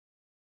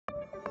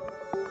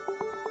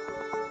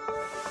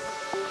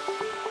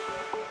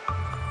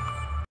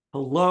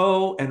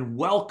Hello and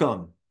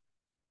welcome.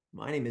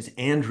 My name is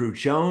Andrew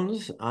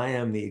Jones. I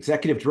am the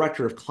Executive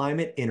Director of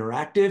Climate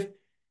Interactive.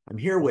 I'm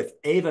here with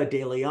Ava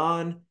De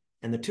Leon,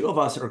 and the two of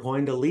us are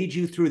going to lead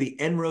you through the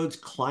En-ROADS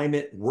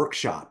Climate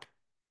Workshop.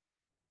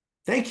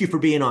 Thank you for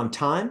being on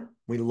time.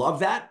 We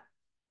love that.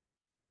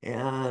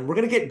 And we're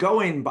going to get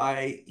going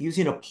by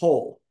using a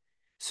poll.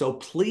 So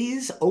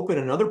please open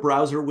another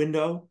browser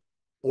window,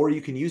 or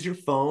you can use your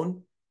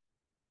phone,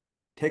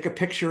 take a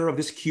picture of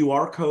this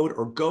QR code,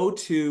 or go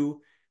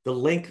to the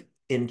link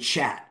in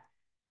chat.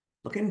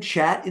 Look in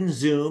chat in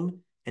Zoom,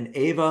 and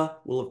Ava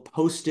will have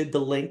posted the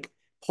link,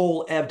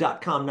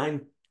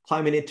 pollev.com,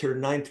 ClimateInter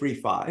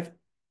 935.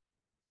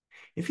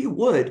 If you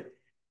would,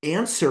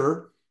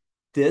 answer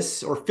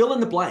this or fill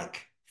in the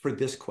blank for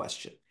this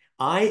question.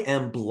 I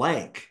am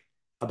blank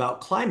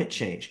about climate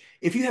change.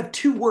 If you have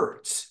two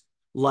words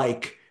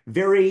like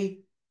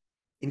very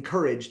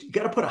encouraged, you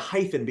got to put a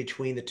hyphen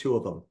between the two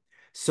of them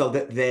so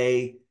that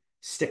they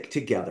stick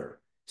together.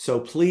 So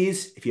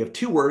please, if you have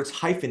two words,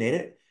 hyphenate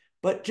it,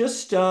 but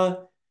just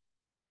fill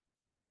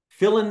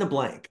in the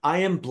blank. I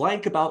am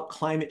blank about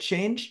climate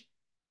change,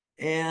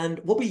 and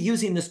we'll be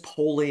using this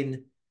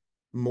polling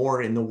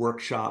more in the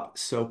workshop.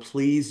 So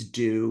please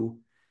do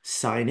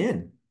sign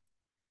in.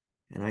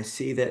 And I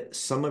see that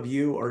some of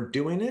you are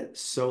doing it.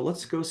 So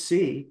let's go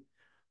see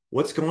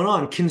what's going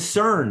on.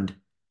 Concerned,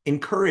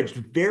 encouraged,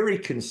 very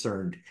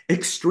concerned,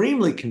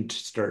 extremely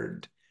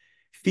concerned,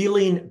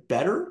 feeling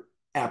better,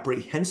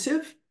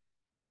 apprehensive,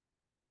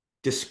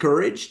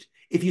 discouraged.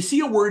 If you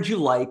see a word you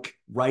like,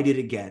 write it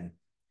again.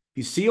 If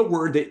you see a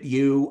word that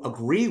you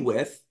agree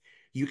with,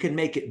 you can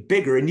make it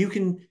bigger. And you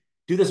can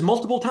do this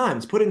multiple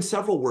times, put in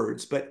several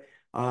words. But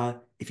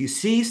if you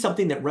see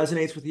something that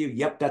resonates with you,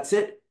 yep, that's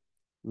it.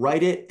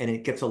 Write it, and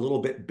it gets a little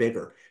bit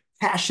bigger.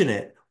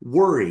 Passionate,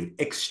 worried,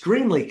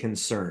 extremely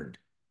concerned,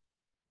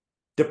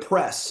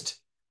 depressed.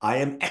 I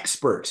am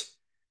expert.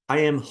 I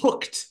am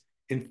hooked,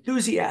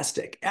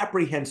 enthusiastic,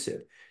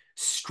 apprehensive,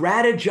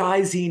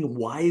 strategizing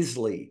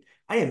wisely.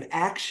 I am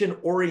action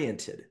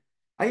oriented.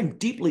 I am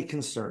deeply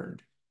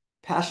concerned.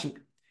 Passion.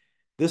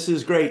 This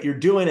is great. You're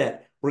doing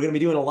it. We're going to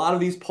be doing a lot of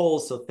these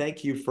polls, so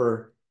thank you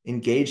for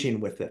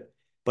engaging with it.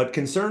 But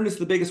concerned is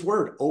the biggest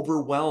word.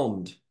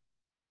 Overwhelmed,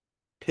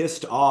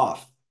 pissed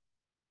off,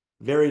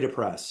 very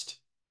depressed.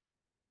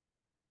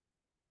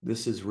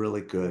 This is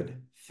really good.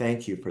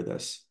 Thank you for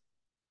this.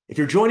 If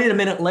you're joining a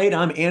minute late,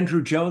 I'm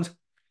Andrew Jones,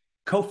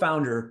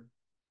 co-founder,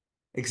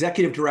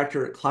 executive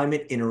director at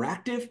Climate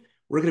Interactive.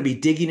 We're going to be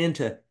digging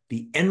into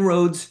the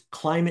En-ROADS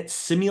Climate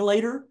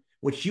Simulator,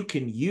 which you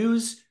can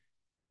use.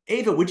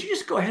 Ava, would you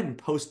just go ahead and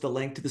post the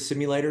link to the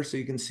simulator so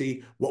you can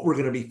see what we're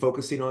going to be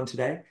focusing on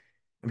today?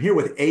 I'm here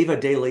with Ava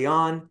De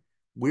Leon.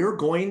 We're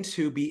going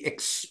to be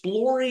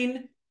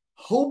exploring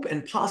hope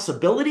and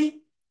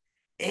possibility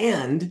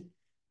and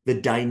the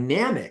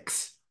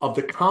dynamics of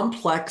the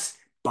complex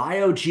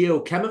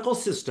biogeochemical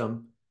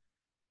system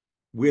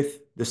with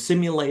the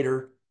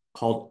simulator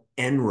called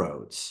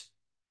En-ROADS.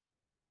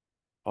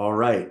 All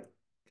right.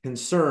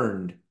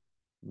 Concerned,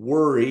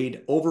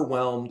 worried,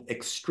 overwhelmed,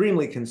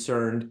 extremely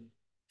concerned.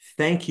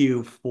 Thank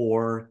you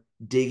for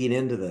digging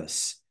into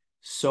this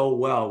so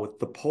well with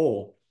the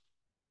poll.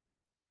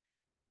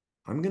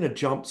 I'm going to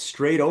jump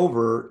straight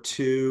over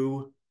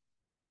to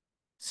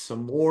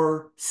some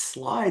more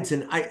slides.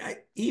 And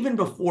even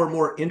before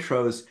more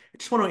intros, I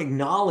just want to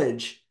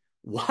acknowledge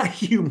why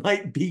you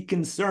might be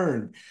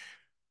concerned.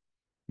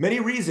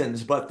 Many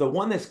reasons, but the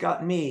one that's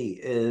got me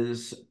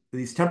is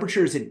these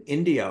temperatures in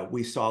India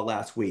we saw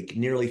last week.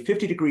 Nearly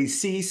 50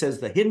 degrees C, says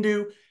the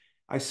Hindu.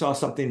 I saw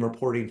something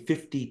reporting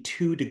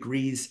 52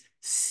 degrees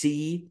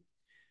C.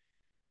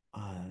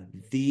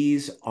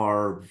 These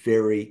are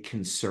very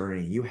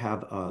concerning. You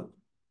have a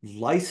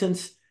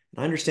license,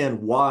 and I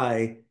understand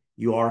why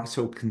you are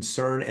so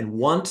concerned and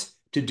want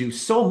to do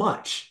so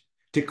much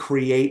to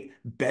create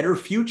better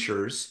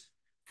futures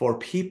for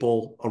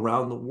people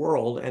around the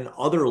world and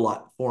other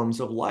forms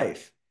of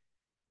life.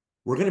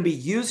 We're going to be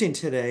using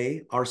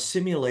today our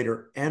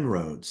simulator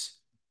En-ROADS.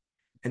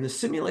 And the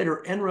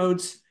simulator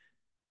En-ROADS,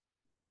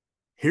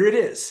 here it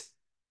is.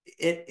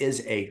 It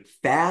is a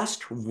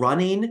fast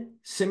running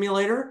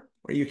simulator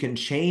where you can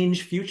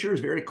change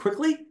futures very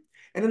quickly.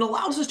 And it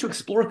allows us to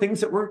explore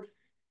things that we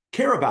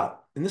care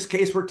about. In this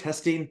case, we're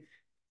testing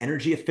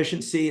energy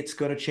efficiency. It's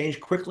going to change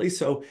quickly.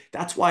 So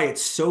that's why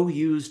it's so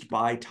used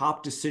by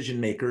top decision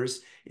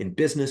makers in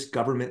business,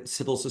 government,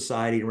 civil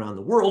society around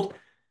the world.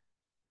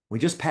 We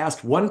just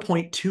passed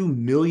 1.2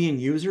 million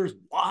users.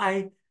 Why?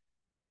 I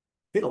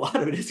think a lot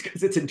of it is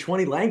because it's in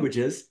 20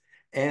 languages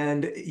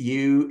and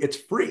it's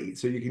free.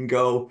 So you can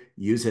go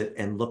use it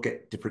and look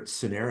at different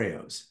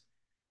scenarios.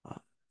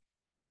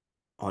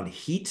 On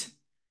heat,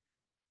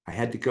 I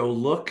had to go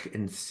look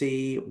and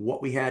see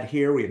what we had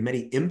here. We have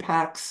many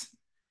impacts.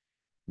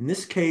 In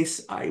this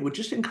case, I would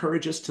just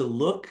encourage us to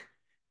look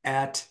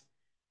at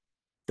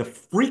the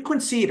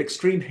frequency of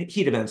extreme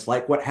heat events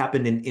like what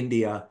happened in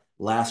India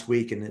last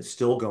week and is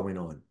still going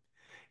on.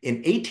 In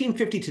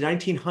 1850 to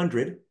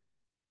 1900,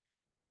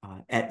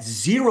 at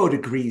 0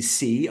 degrees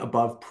C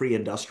above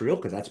pre-industrial,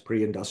 because that's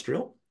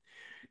pre-industrial,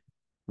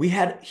 we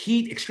had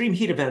extreme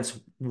heat events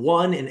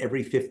 1 in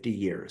every 50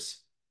 years.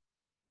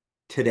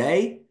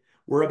 Today,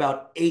 we're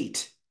about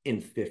 8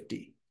 in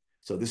 50.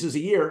 So this is a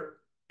year,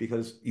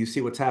 because you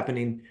see what's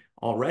happening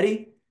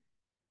already.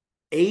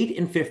 8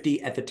 in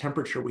 50 at the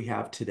temperature we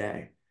have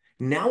today.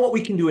 Now what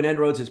we can do in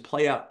En-ROADS is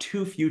play out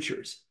 2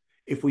 futures.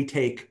 If we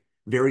take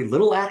very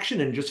little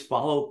action and just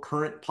follow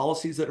current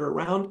policies that are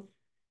around,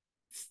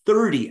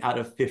 30 out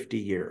of 50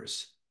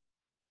 years.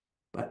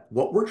 But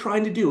what we're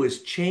trying to do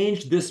is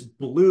change this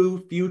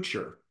blue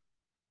future.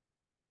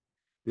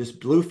 This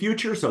blue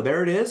future, so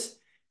there it is.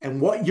 And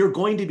what you're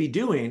going to be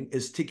doing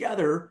is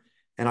together,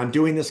 and I'm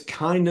doing this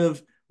kind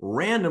of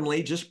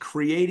randomly, just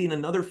creating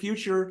another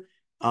future.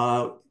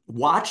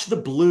 Watch the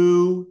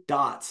blue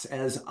dots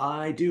as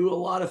I do a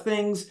lot of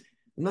things.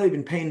 I'm not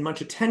even paying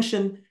much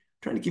attention. I'm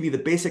trying to give you the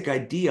basic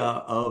idea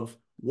of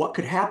what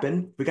could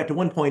happen. We got to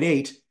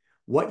 1.8.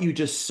 What you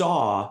just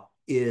saw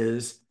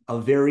is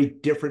a very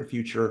different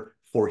future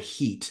for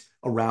heat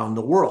around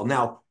the world.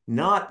 Now,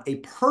 not a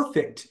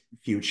perfect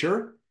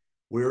future.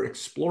 We're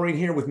exploring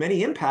here with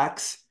many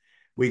impacts.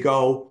 We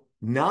go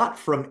not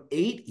from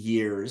 8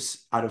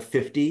 years out of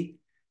 50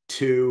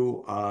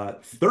 to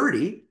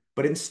 30,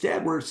 but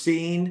instead we're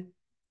seeing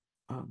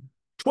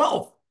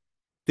 12.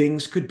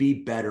 Things could be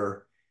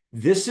better.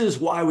 This is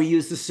why we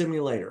use the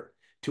simulator,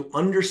 to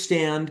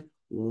understand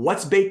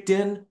what's baked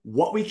in,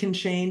 what we can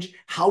change,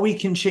 how we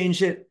can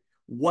change it,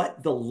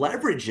 what the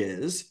leverage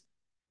is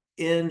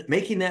in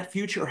making that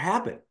future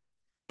happen.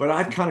 But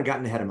I've kind of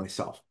gotten ahead of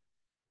myself.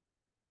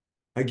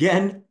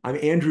 Again, I'm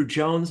Andrew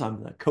Jones.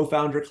 I'm the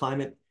co-founder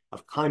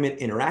of Climate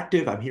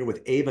Interactive. I'm here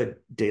with Ava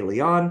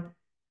DeLeon.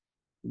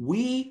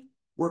 We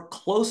work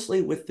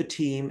closely with the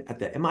team at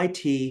the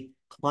MIT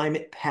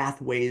Climate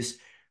Pathways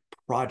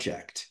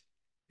Project.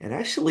 And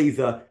actually,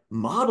 the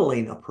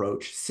modeling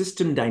approach,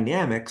 system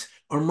dynamics,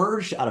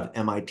 emerged out of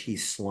MIT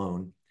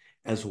Sloan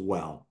as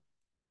well.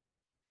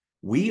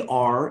 We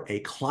are a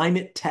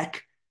climate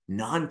tech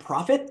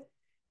nonprofit,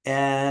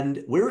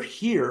 and we're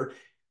here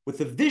with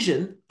the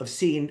vision of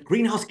seeing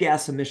greenhouse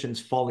gas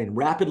emissions falling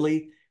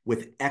rapidly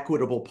with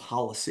equitable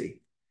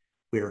policy.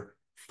 We're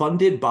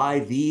funded by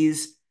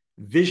these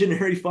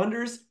visionary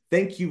funders.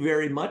 Thank you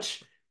very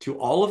much to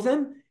all of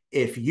them.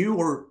 If you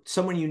or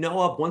someone you know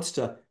of wants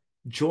to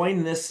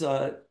join this,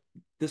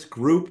 this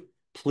group,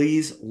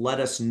 please let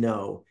us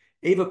know.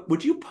 Ava,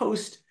 would you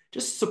post,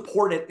 just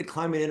support it at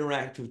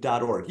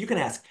climateinteractive.org. You can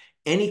ask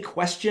any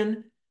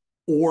question,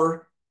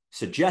 or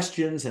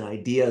suggestions and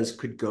ideas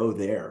could go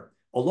there.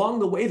 Along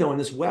the way, though, in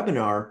this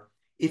webinar,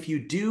 if you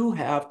do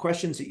have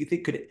questions that you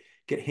think could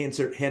get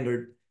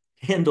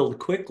handled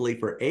quickly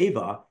for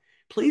Ava,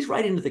 please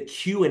write into the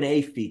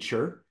Q&A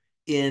feature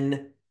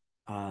in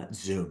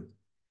Zoom.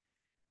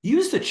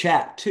 Use the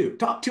chat too.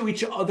 Talk to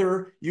each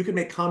other. You can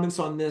make comments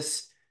on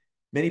this.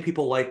 Many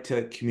people like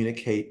to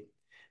communicate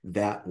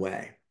that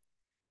way.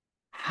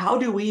 How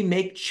do we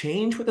make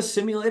change with a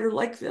simulator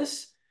like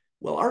this?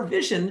 Well, our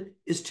vision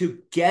is to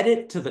get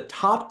it to the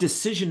top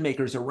decision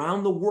makers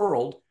around the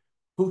world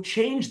who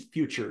changed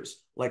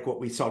futures, like what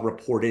we saw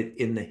reported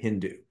in the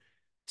Hindu.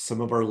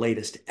 Some of our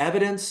latest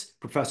evidence,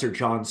 Professor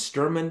John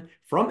Sterman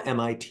from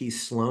MIT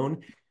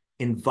Sloan,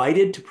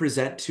 invited to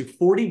present to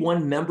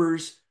 41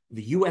 members of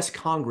the US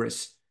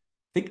Congress,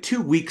 I think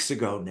 2 weeks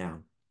ago now.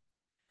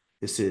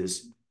 This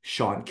is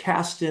Sean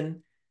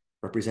Casten,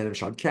 Representative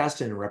Sean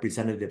Casten, and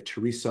Representative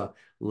Teresa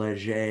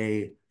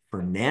Leger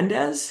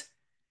Fernandez.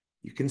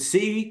 You can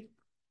see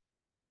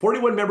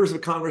 41 members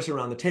of Congress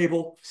around the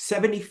table,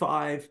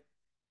 75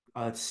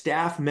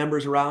 staff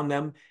members around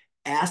them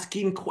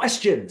asking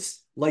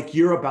questions like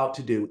you're about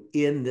to do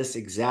in this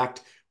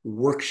exact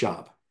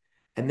workshop,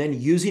 and then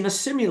using a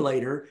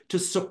simulator to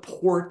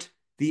support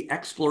the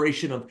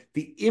exploration of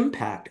the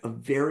impact of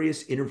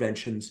various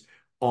interventions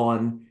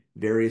on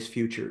various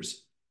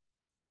futures.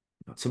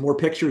 Some more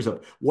pictures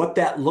of what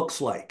that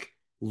looks like.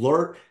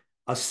 Learn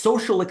a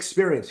social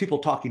experience, people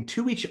talking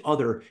to each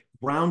other,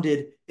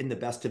 grounded in the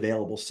best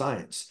available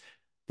science.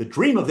 The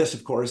dream of this,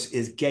 of course,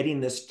 is getting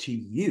this to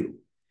you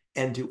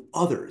and to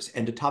others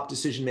and to top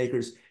decision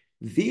makers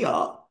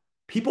via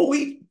people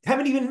we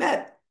haven't even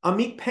met.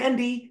 Amit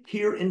Pandey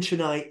here in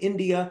Chennai,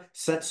 India,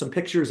 sent some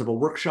pictures of a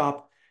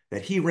workshop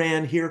that he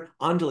ran here.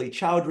 Anjali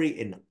Chowdhury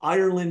in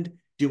Ireland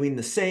doing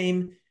the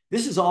same.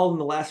 This is all in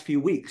the last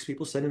few weeks.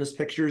 People sending us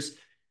pictures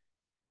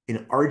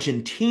in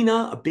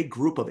Argentina, a big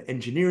group of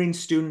engineering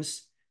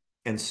students,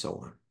 and so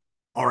on.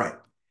 All right.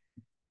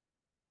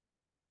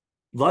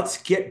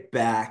 Let's get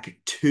back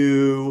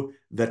to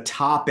the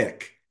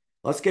topic.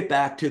 Let's get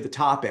back to the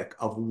topic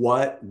of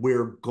what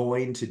we're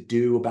going to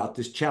do about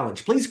this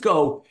challenge. Please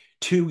go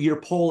to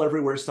your Poll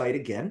Everywhere site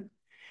again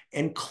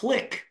and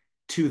click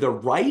to the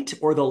right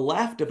or the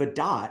left of a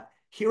dot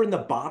here in the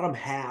bottom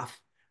half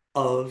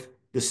of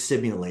the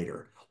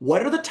simulator.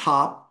 What are the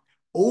top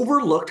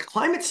overlooked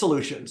climate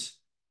solutions?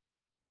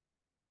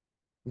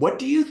 What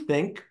do you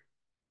think,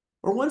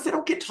 or ones that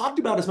don't get talked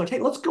about as much? Hey,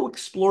 let's go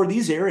explore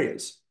these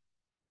areas.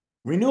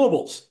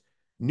 renewables,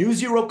 new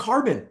zero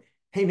carbon.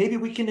 Hey, maybe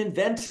we can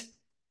invent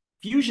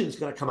fusion's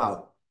going to come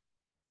out.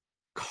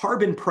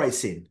 Carbon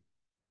pricing.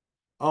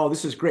 Oh,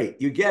 this is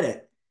great. You get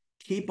it.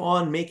 Keep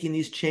on making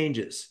these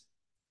changes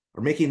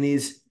or making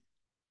these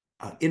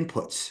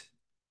inputs.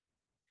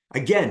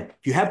 Again,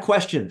 if you have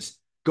questions,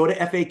 go to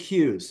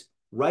FAQs,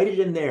 write it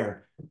in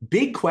there.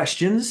 Big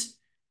questions,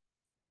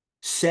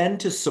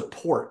 send to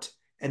support.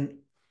 And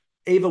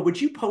Ava, would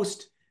you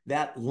post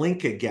that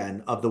link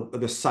again of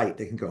the site?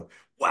 They can go,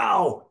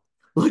 wow,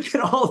 look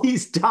at all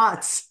these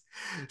dots.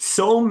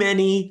 So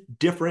many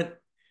different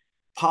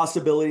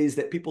possibilities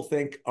that people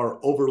think are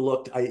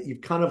overlooked.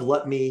 You've kind of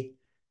let me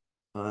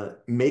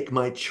make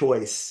my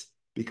choice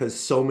because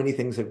so many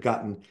things have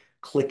gotten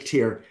clicked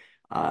here.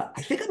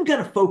 I think I'm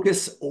going to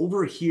focus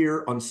over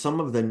here on some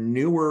of the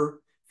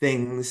newer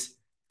things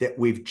that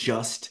we've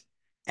just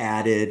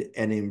added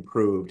and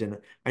improved. And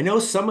I know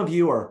some of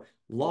you are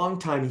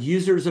longtime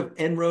users of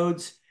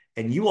En-ROADS,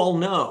 and you all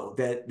know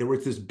that there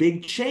was this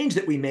big change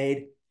that we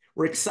made.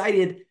 We're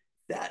excited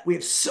that we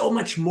have so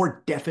much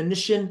more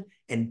definition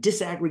and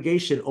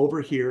disaggregation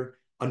over here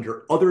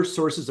under other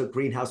sources of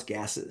greenhouse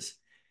gases,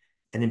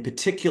 and in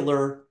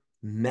particular,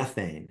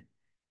 methane.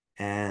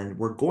 And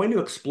we're going to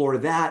explore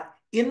that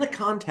in the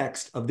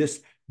context of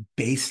this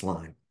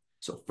baseline.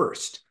 So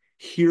first,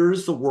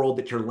 here's the world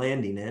that you're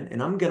landing in,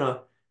 and I'm going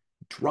to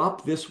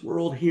drop this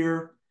world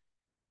here.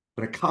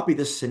 I'm going to copy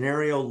this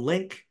scenario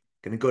link,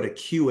 going to go to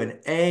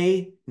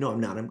Q&A. No, I'm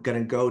not. I'm going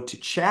to go to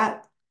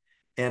chat,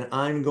 and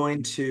I'm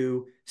going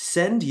to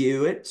send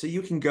you it so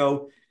you can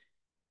go.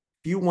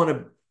 If you want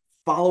to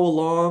follow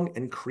along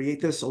and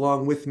create this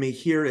along with me,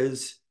 here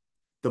is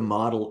the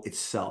model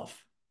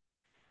itself.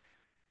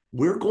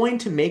 We're going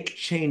to make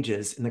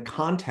changes in the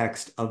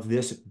context of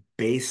this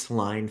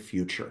baseline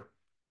future.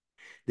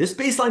 This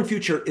baseline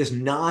future is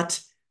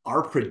not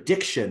our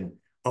prediction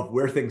of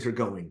where things are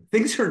going.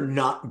 Things are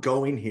not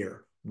going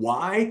here.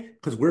 Why?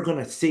 Because we're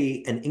going to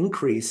see an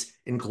increase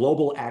in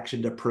global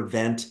action to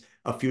prevent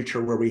a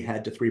future where we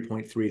head to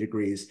 3.3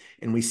 degrees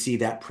and we see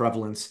that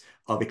prevalence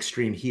of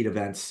extreme heat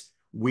events.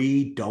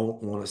 We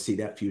don't want to see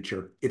that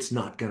future. It's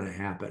not going to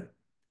happen.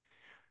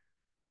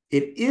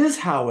 It is,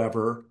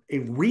 however, a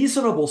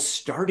reasonable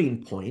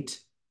starting point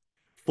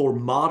for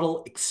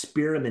model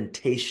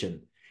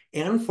experimentation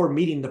and for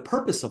meeting the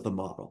purpose of the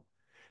model.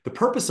 The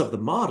purpose of the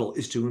model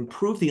is to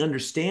improve the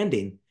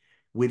understanding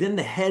within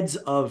the heads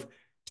of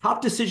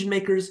top decision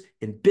makers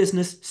in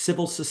business,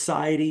 civil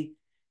society,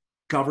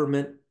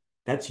 government,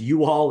 that's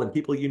you all and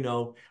people you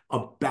know,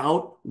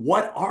 about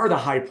what are the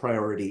high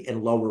priority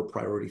and lower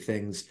priority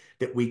things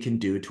that we can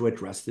do to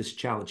address this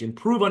challenge,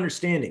 improve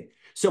understanding.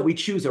 So we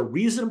choose a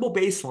reasonable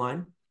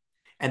baseline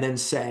and then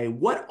say,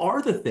 what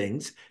are the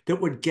things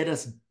that would get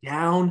us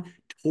down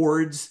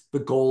towards the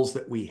goals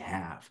that we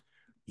have?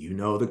 You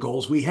know the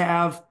goals we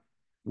have.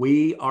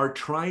 We are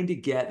trying to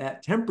get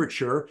that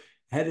temperature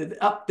headed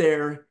up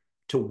there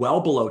to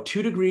well below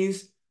 2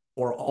 degrees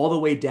or all the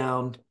way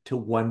down to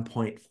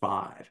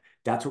 1.5.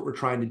 That's what we're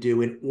trying to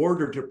do in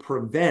order to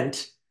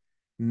prevent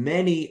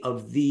many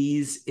of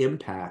these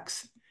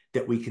impacts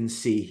that we can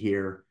see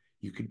here.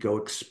 You could go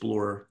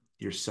explore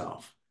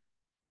yourself.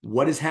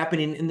 What is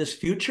happening in this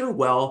future?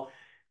 Well,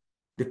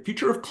 the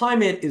future of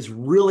climate is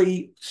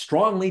really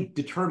strongly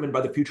determined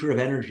by the future of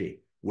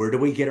energy. Where do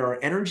we get our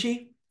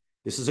energy?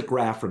 This is a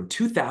graph from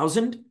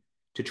 2000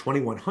 to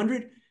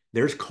 2100.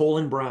 There's coal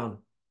and brown.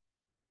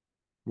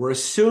 We're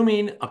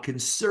assuming a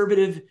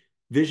conservative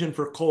vision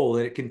for coal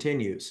that it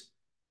continues,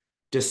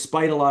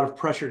 despite a lot of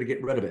pressure to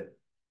get rid of it.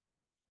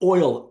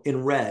 Oil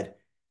in red,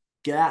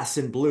 gas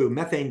in blue,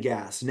 methane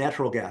gas,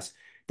 natural gas.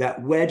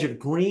 That wedge of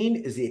green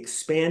is the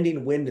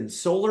expanding wind and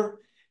solar.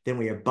 Then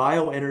we have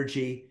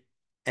bioenergy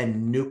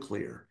and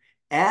nuclear.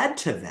 Add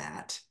to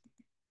that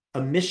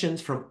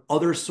emissions from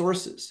other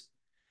sources.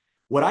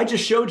 What I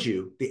just showed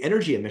you, the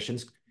energy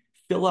emissions,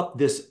 fill up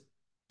this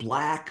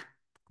black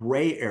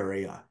gray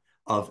area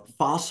of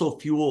fossil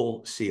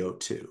fuel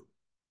CO2.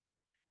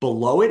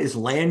 Below it is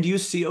land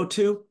use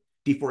CO2,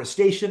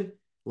 deforestation,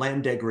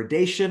 land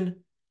degradation,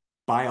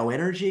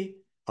 bioenergy.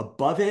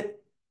 Above it,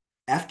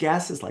 F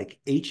gases like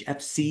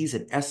HFCs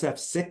and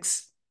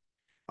SF6.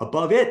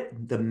 Above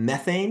it, the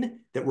methane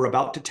that we're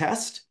about to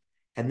test,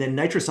 and then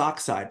nitrous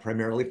oxide,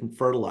 primarily from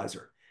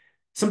fertilizer.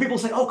 Some people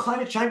say, oh,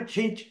 climate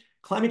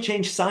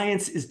change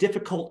science is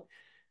difficult.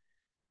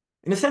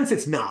 In a sense,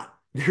 it's not.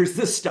 There's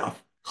this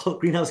stuff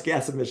called greenhouse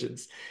gas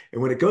emissions.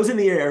 And when it goes in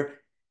the air,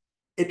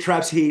 it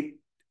traps heat,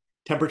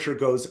 temperature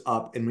goes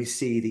up, and we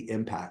see the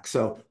impact.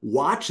 So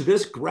watch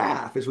this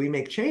graph as we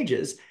make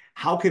changes.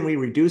 How can we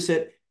reduce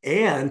it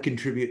and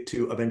contribute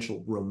to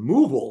eventual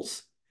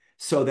removals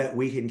so that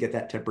we can get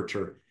that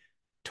temperature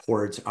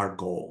towards our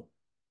goal?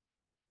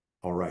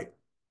 All right.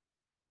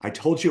 I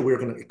told you we were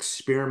going to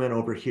experiment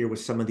over here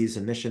with some of these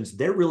emissions.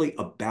 They're really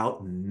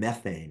about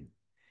methane.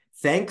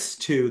 Thanks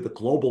to the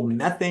Global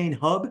Methane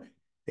Hub,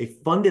 they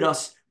funded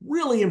us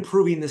really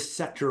improving this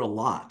sector a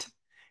lot.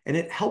 And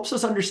it helps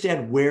us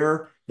understand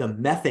where the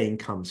methane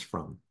comes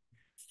from.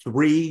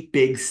 3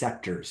 big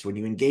sectors when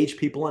you engage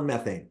people on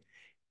methane.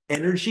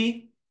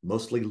 Energy,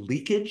 mostly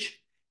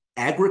leakage.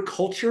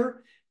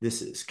 Agriculture,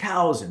 this is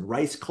cows and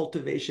rice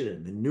cultivation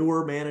and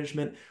manure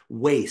management.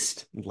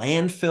 Waste,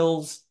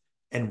 landfills,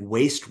 and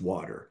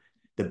wastewater.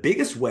 The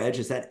biggest wedge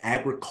is that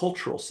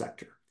agricultural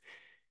sector.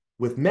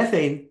 With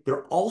methane, there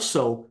are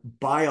also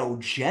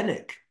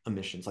biogenic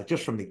emissions, like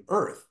just from the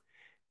earth.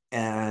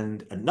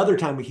 And another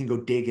time we can go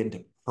dig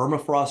into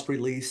permafrost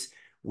release.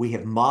 We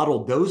have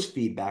modeled those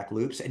feedback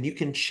loops, and you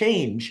can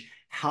change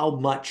how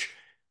much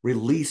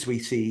release we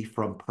see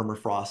from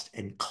permafrost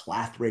and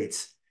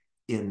clathrates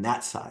in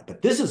that side.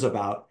 But this is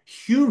about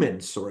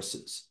human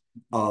sources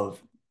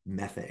of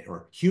methane,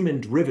 or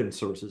human-driven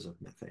sources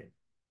of methane.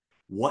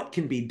 What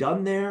can be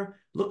done there?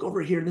 Look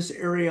over here in this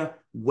area,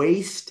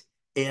 waste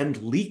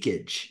and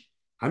leakage.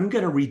 I'm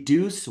going to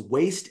reduce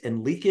waste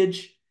and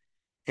leakage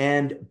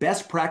and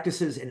best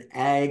practices in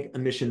ag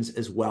emissions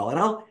as well. And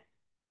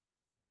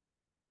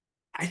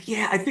I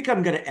think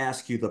I'm going to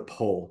ask you the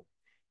poll.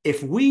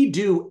 If we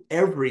do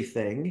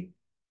everything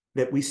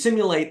that we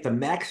simulate the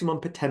maximum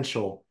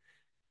potential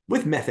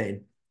with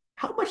methane,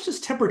 how much does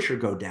temperature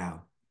go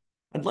down?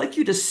 I'd like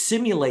you to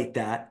simulate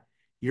that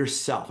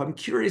yourself. I'm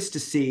curious to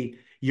see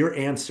your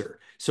answer.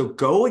 So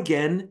go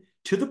again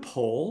to the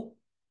poll,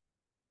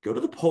 go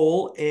to the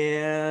poll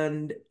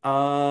and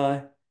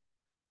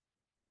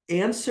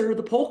answer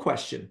the poll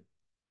question.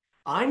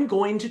 I'm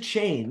going to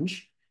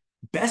change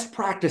best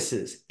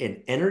practices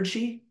in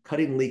energy,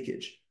 cutting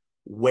leakage,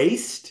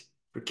 waste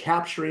for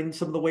capturing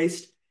some of the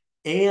waste,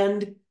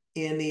 and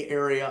in the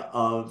area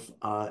of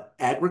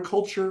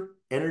agriculture,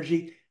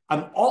 energy.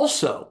 I'm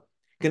also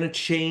going to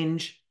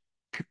change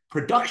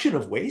production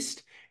of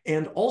waste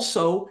and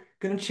also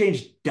going to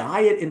change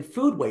diet and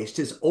food waste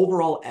as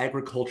overall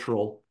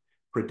agricultural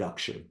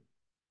production.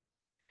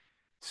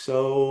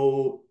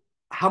 So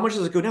how much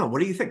does it go down? What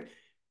do you think?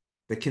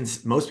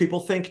 Most people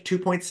think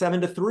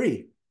 2.7 to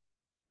 3.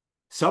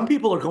 Some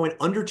people are going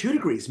under 2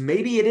 degrees.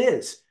 Maybe it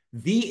is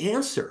the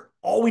answer.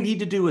 All we need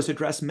to do is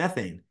address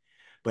methane.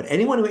 But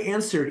anyone who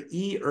answered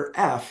E or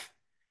F,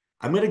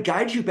 I'm going to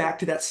guide you back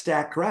to that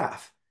stack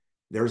graph.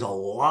 There's a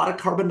lot of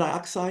carbon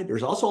dioxide.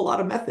 There's also a lot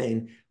of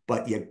methane,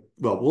 but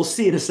well, we'll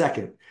see in a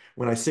second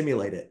when I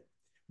simulate it.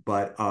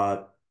 But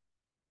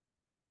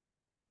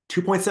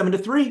 2.7 to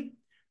 3,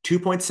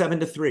 2.7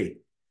 to 3.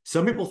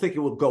 Some people think it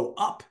will go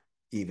up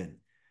even.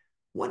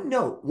 One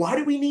note, why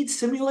do we need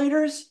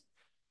simulators?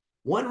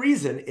 One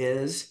reason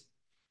is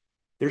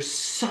there's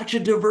such a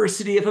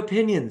diversity of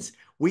opinions.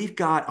 We've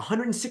got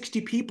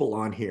 160 people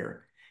on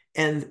here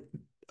and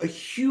a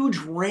huge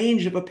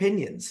range of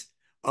opinions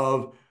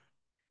of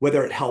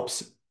whether it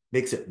helps,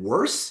 makes it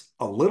worse,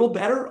 a little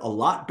better, a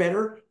lot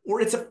better, or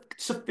it's a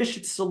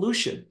sufficient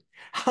solution.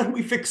 How do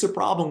we fix a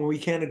problem when we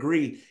can't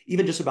agree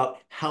even just about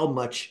how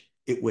much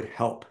it would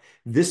help?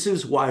 This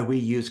is why we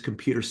use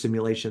computer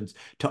simulations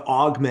to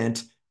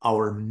augment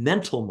our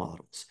mental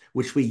models,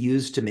 which we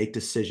use to make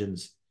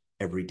decisions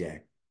every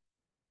day.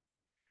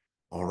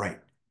 All right,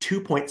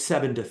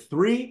 2.7 to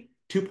 3,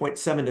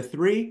 2.7 to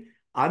 3.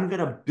 I'm going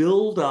to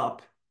build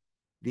up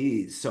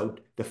these. So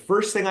the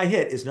first thing I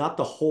hit is not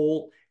the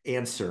whole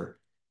answer.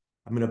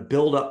 I'm going to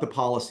build up the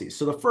policies.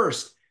 So the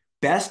first,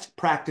 best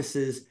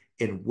practices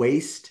in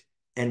waste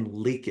and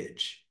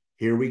leakage.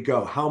 Here we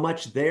go. How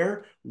much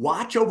there?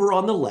 Watch over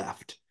on the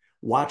left.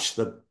 Watch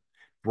the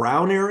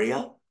brown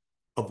area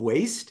of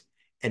waste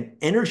and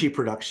energy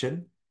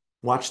production.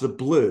 Watch the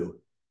blue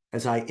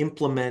as I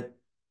implement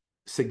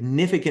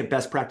significant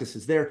best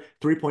practices there.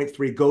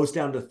 3.3 goes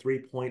down to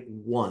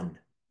 3.1.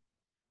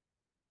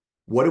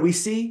 What do we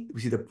see?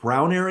 We see the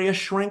brown area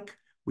shrink.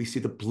 We see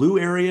the blue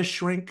area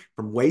shrink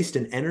from waste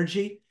and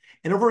energy.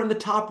 And over in the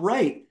top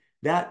right,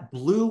 that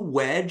blue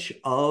wedge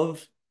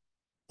of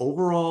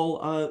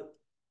overall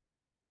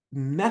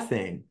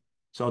methane.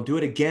 So I'll do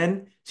it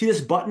again. See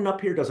this button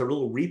up here does a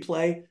little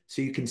replay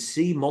so you can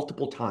see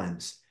multiple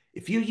times.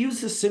 If you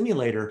use the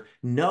simulator,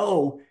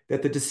 know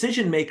that the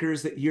decision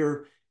makers that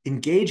you're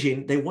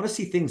engaging, they want to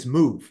see things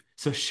move.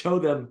 So show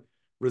them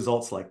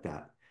results like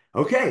that.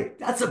 Okay,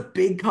 that's a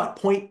big cut,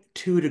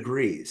 0.2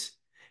 degrees.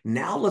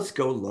 Now let's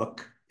go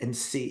look and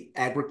see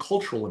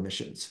agricultural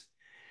emissions.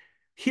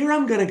 Here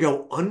I'm going to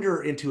go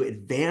under into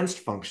advanced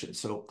functions.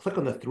 So click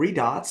on the 3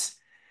 dots,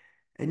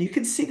 and you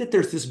can see that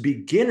there's this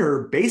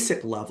beginner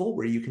basic level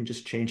where you can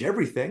just change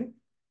everything.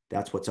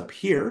 That's what's up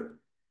here.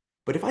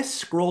 But if I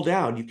scroll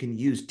down, you can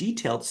use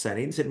detailed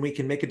settings and we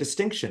can make a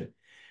distinction.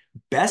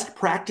 Best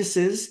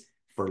practices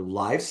for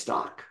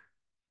livestock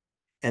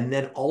and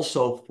then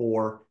also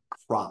for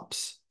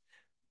crops.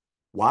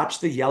 Watch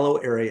the yellow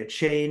area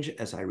change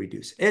as I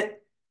reduce it.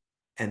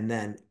 And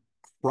then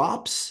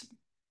crops,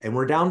 and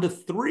we're down to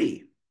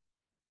 3.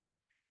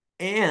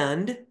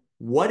 And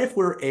what if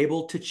we're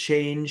able to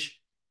change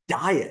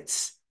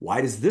diets? Why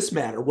does this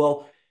matter?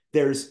 Well,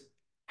 there's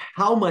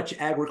how much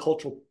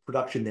agricultural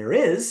production there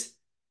is.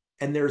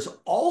 And there's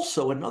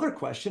also another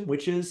question,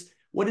 which is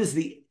what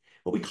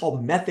we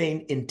call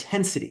methane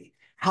intensity?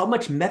 How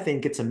much methane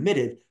gets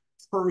emitted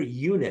per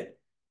unit,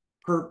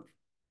 per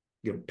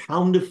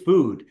pound of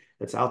food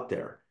that's out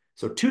there?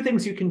 So two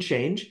things you can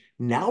change.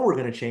 Now we're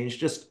going to change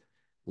just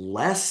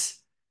less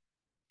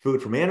food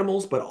from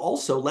animals, but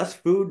also less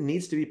food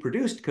needs to be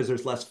produced because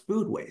there's less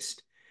food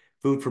waste.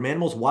 Food from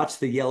animals, watch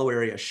the yellow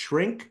area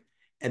shrink,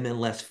 and then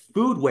less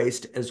food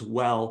waste as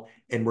well.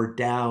 And we're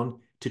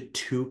down to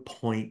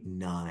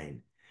 2.9.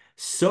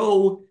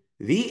 So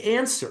the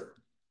answer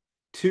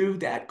to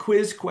that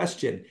quiz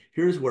question,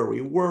 here's where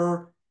we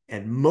were.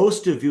 And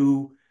most of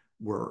you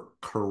were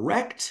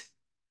correct.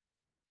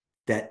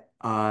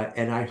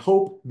 And I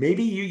hope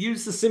maybe you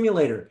use the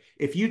simulator.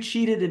 If you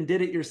cheated and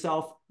did it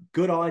yourself,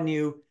 good on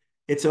you.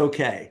 It's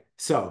okay.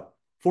 So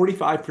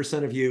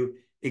 45% of you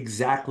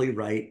exactly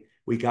right.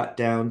 We got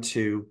down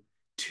to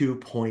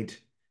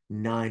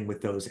 2.9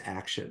 with those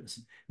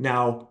actions.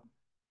 Now,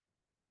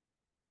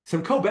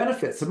 some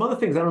co-benefits, some other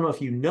things I don't know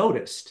if you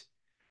noticed,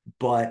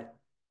 but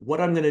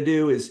what I'm going to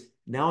do is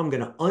now I'm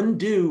going to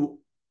undo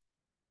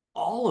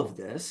all of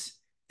this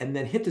and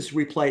then hit this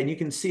replay, and you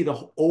can see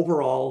the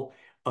overall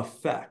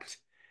effect.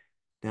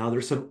 Now,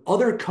 there's some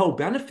other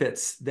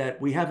co-benefits that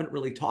we haven't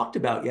really talked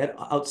about yet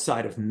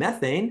outside of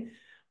methane,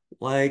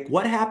 like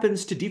what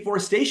happens to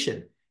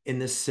deforestation in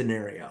this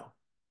scenario?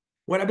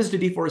 What happens to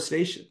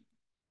deforestation?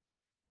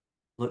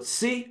 Let's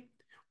see.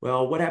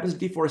 Well, what happens to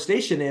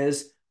deforestation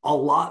is a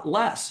lot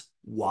less.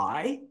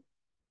 Why?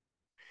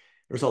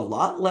 There's a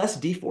lot less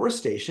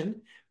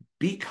deforestation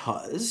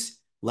because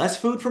less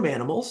food from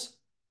animals,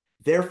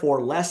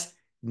 therefore less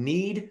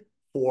need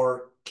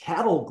for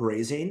cattle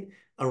grazing,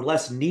 or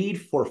less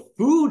need for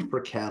food for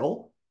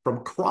cattle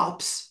from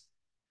crops.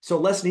 So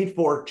less need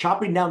for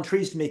chopping down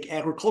trees to make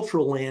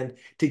agricultural land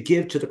to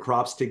give to the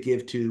crops, to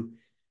give to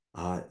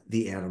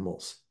the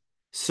animals.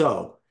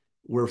 So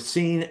we're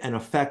seeing an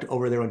effect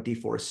over there on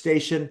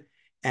deforestation.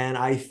 And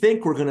I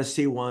think we're going to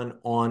see one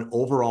on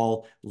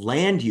overall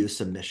land use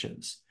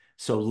emissions.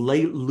 So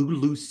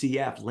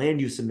LULUCF,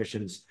 land use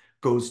emissions,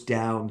 goes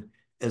down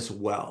as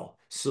well.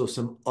 So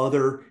some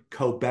other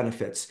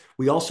co-benefits.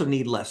 We also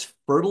need less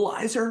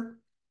fertilizer.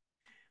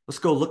 Let's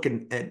go look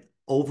at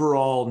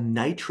overall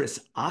nitrous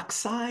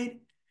oxide.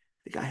 I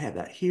think I have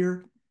that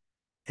here.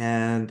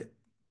 And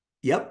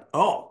yep,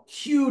 oh,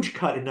 huge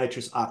cut in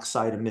nitrous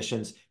oxide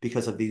emissions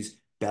because of these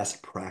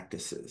best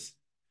practices.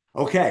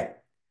 Okay,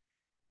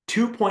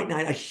 2.9,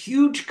 a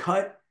huge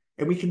cut,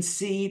 and we can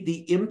see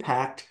the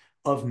impact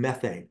of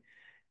methane.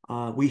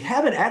 We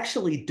haven't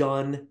actually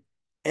done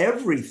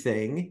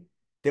everything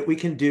that we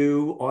can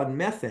do on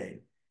methane.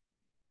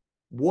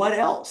 What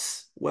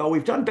else? Well,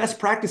 we've done best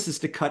practices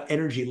to cut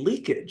energy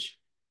leakage,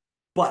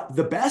 but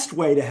the best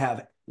way to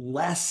have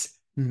less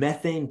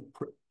methane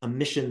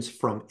emissions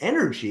from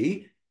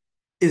energy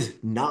is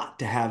not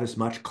to have as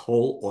much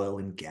coal, oil,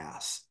 and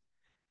gas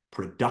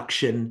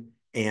production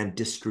and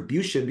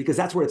distribution, because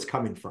that's where it's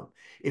coming from.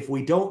 If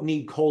we don't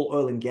need coal,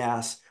 oil, and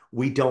gas,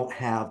 we don't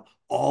have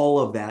all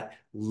of that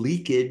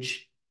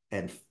leakage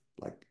and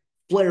like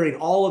flaring,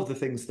 all of the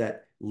things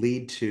that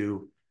lead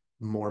to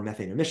more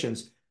methane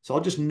emissions. So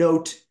I'll just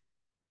note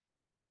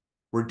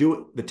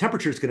the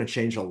temperature is going to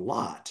change a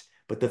lot,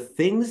 but the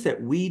things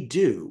that we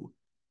do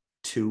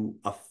to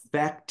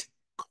affect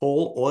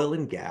coal, oil,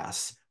 and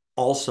gas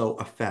also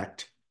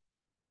affect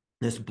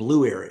this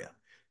blue area.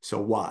 So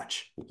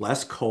watch,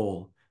 less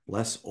coal,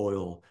 less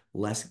oil,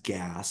 less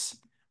gas.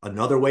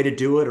 Another way to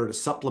do it or to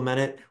supplement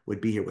it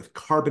would be here with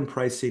carbon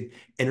pricing,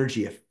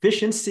 energy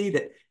efficiency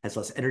that has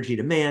less energy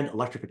demand,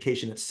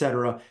 electrification, et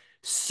cetera.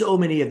 So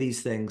many of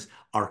these things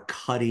are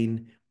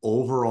cutting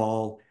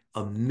overall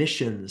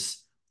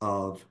emissions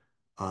of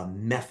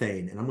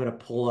methane. And I'm going to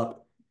pull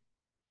up,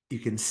 you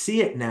can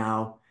see it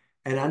now.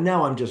 And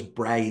now I'm just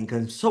bragging because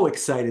I'm so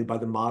excited by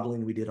the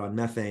modeling we did on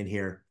methane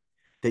here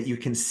that you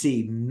can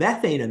see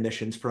methane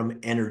emissions from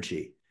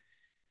energy,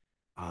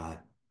 uh,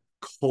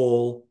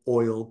 coal,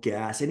 oil,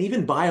 gas, and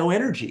even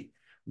bioenergy.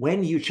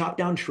 When you chop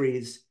down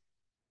trees,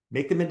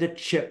 make them into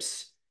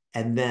chips,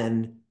 and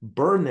then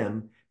burn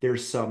them,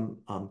 there's some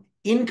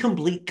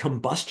incomplete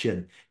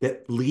combustion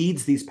that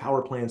leads these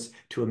power plants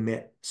to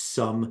emit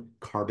some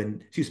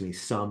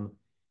some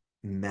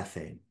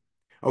methane.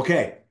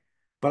 Okay,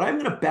 but I'm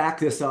going to back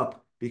this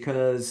up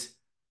because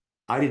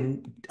I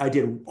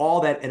did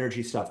all that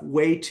energy stuff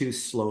way too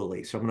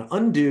slowly. So I'm going to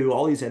undo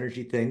all these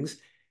energy things.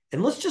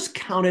 And let's just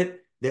count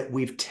it that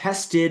we've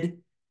tested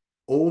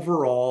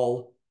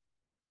overall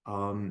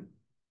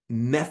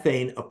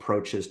methane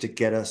approaches to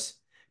get us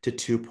to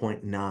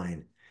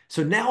 2.9.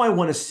 So now I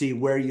want to see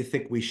where you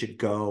think we should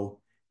go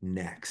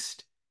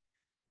next.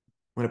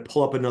 I'm going to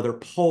pull up another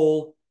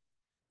poll.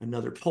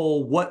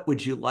 What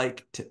would you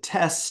like to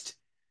test?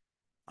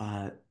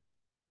 Oh,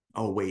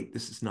 wait,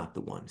 this is not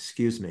the one.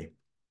 Excuse me.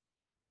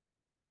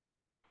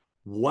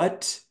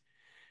 What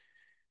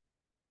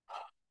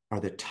are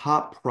the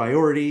top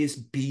priorities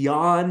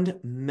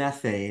beyond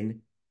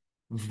methane?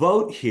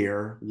 Vote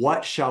here.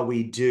 What shall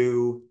we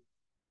do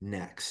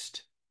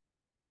next?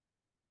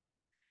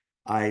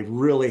 I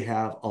really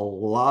have a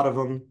lot of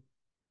them.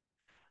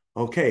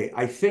 Okay,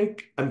 I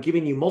think I'm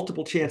giving you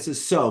multiple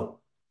chances. So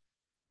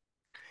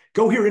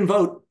go here and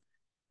vote.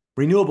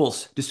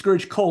 Renewables,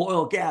 discourage coal,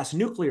 oil, gas,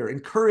 nuclear,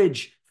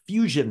 encourage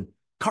fusion,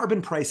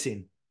 carbon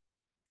pricing,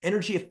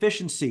 energy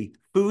efficiency,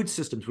 food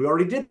systems. We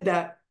already did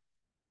that.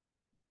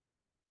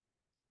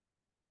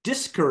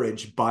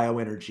 Discourage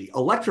bioenergy,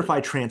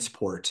 electrify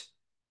transport,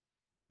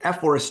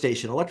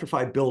 afforestation,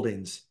 electrify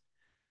buildings.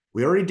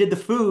 We already did the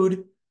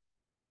food.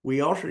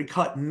 We already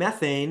cut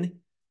methane.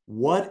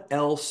 What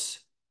else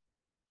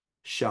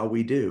shall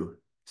we do?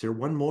 Is there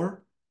one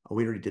more? Oh,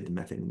 we already did the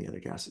methane and the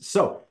other gases.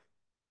 So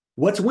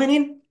what's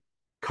winning?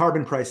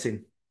 Carbon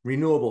pricing,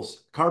 renewables,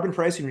 carbon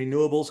pricing,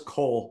 renewables,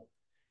 coal,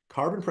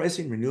 carbon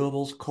pricing,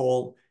 renewables,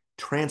 coal,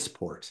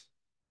 transport.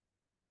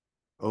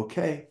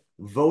 Okay,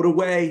 vote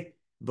away,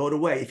 vote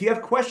away. If you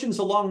have questions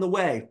along the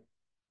way,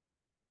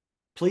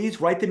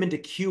 please write them into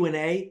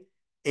Q&A.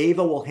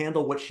 Ava will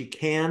handle what she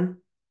can.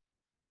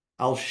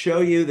 I'll show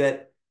you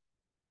that,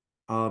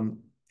 and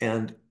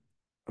I'm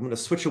going to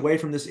switch away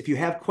from this. If you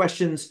have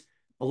questions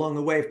along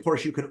the way, of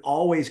course, you can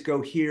always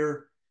go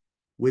here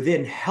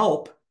within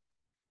help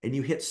and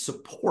you hit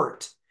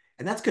support.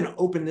 And that's going to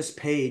open this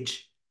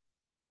page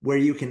where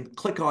you can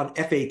click on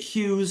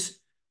FAQs,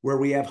 where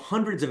we have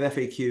hundreds of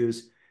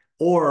FAQs,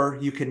 or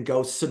you can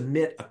go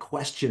submit a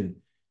question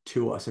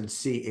to us and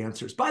see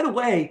answers. By the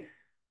way,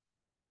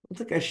 I don't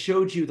think I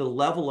showed you the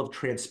level of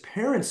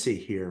transparency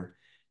here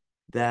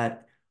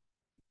that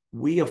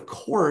we, of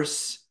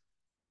course,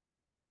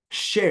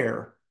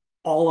 share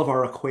all of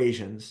our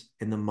equations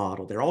in the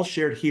model. They're all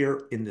shared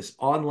here in this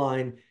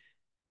online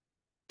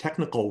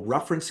technical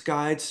reference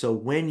guide. So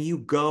when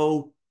you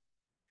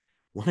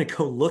want to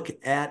go look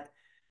at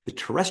the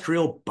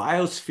terrestrial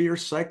biosphere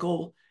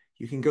cycle,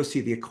 you can go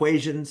see the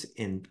equations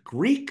in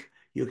Greek.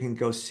 You can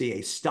go see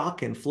a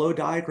stock and flow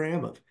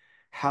diagram of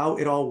how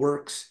it all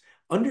works.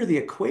 Under the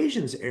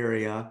equations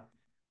area,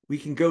 we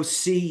can go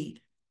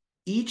see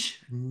each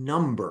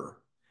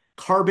number.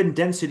 Carbon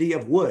density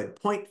of wood,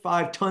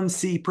 0.5 tons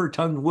C per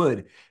ton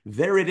wood.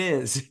 There it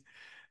is,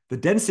 the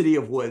density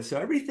of wood. So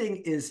everything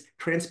is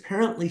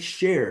transparently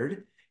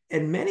shared,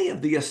 and many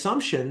of the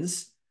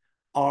assumptions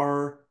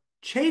are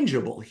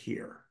changeable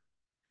here.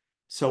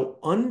 So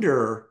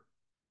under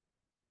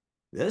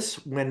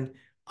this, when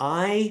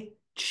I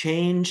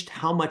changed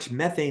how much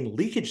methane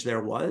leakage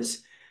there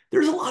was,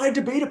 there's a lot of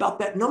debate about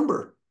that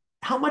number.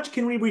 How much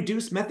can we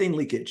reduce methane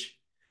leakage?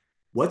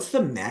 What's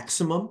the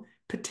maximum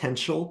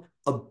potential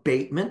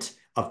abatement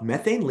of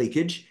methane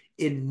leakage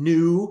in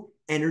new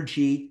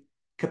energy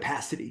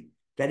capacity?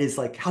 That is,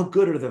 like, how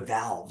good are the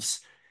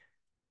valves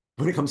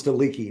when it comes to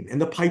leaking and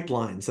the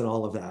pipelines and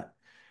all of that?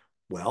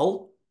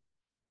 Well,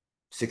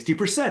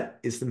 60%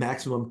 is the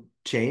maximum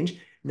change.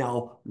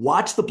 Now,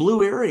 watch the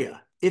blue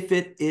area. If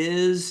it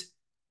is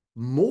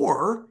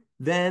more,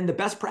 then the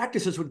best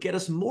practices would get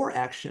us more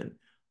action,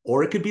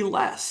 or it could be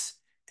less.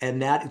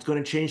 And that is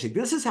going to change things.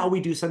 This is how we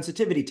do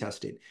sensitivity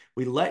testing.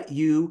 We let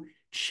you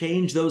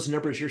change those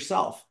numbers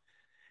yourself.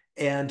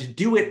 And to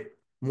do it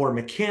more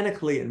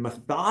mechanically and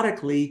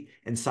methodically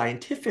and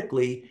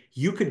scientifically,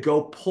 you could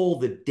go pull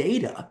the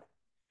data,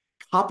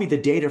 copy the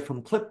data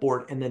from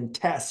Clipboard, and then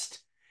test,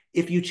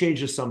 if you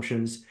change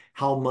assumptions,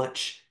 how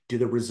much do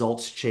the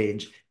results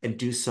change, and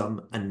do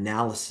some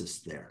analysis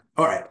there.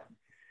 All right.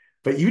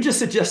 But you just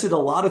suggested a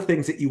lot of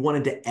things that you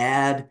wanted to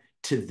add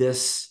to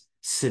this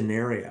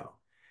scenario.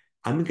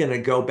 I'm going to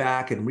go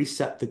back and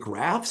reset the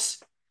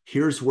graphs.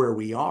 Here's where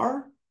we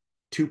are,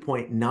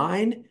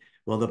 2.9.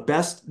 Well, the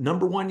best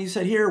number one you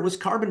said here was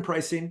carbon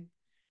pricing.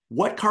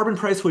 What carbon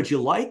price would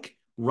you like?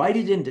 Write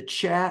it into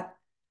chat.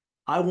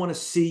 I want to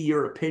see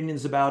your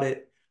opinions about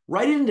it.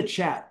 Write it into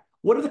chat.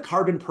 What are the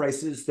carbon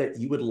prices that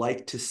you would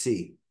like to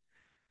see?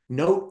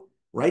 Note,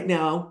 right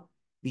now,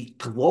 the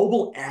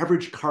global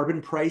average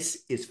carbon price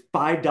is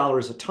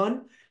 $5 a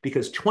ton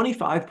because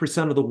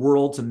 25% of the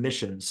world's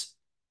emissions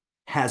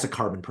has a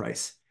carbon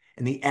price,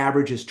 and the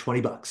average is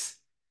 20 bucks.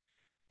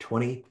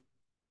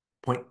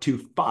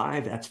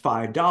 20.25, that's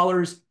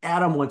 $5.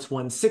 Adam wants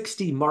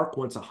 160, Mark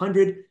wants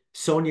 100,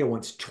 Sonia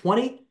wants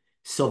 20,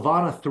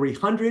 Silvana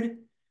 300,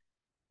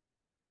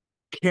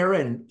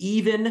 Karen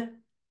even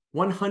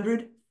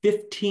 100,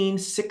 15,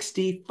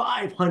 60,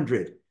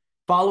 500.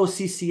 Follow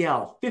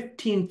CCL,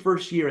 15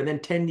 first year and then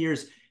 10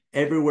 years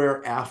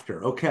everywhere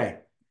after. Okay,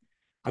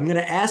 I'm going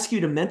to ask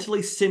you to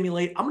mentally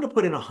simulate. I'm going to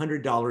put in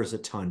 $100 a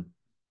ton.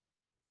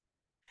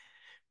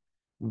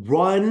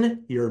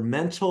 Run your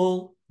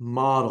mental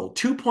model.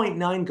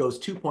 2.9 goes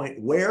 2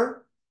 point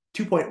where?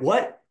 2 point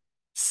what?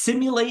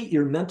 Simulate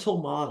your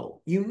mental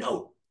model. You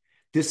know,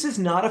 this is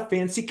not a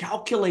fancy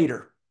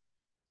calculator.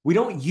 We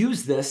don't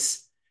use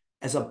this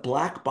as a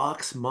black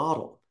box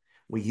model.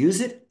 We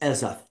use it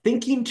as a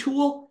thinking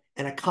tool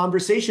and a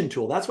conversation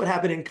tool. That's what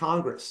happened in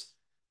Congress.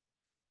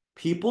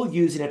 People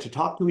using it to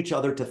talk to each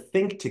other, to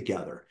think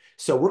together.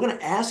 So we're going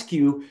to ask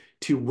you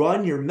to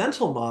run your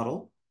mental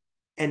model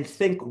and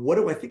think, what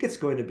do I think it's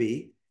going to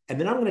be? And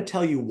then I'm going to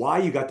tell you why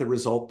you got the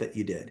result that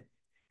you did.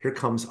 Here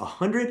comes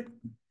 100.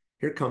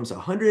 Here comes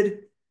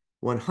 100,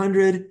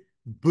 100,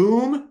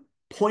 boom,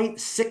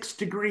 0.6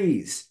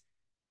 degrees.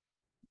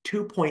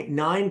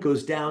 2.9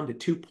 goes down to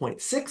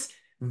 2.6.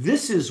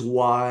 This is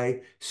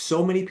why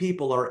so many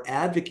people are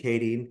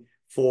advocating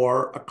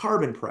for a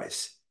carbon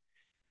price.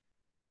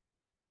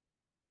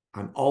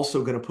 I'm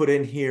also going to put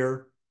in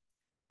here,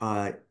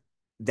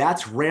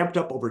 that's ramped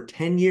up over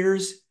 10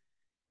 years.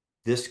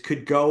 This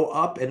could go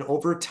up, and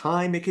over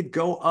time, it could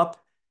go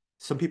up.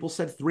 Some people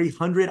said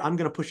 300. I'm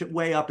going to push it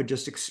way up and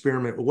just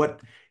experiment with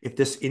what if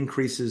this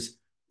increases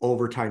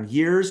over time.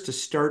 Years to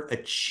start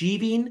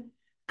achieving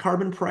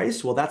carbon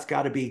price. Well, that's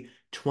got to be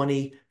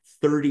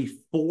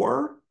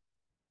 2034,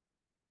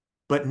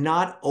 but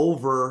not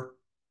over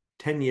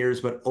 10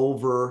 years, but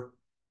over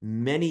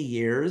many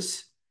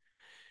years.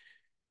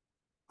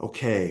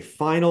 Okay,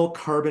 final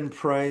carbon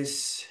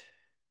price.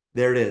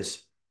 There it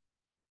is.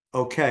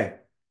 Okay,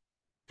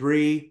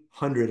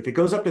 300. If it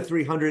goes up to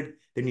 300,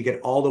 then you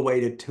get all the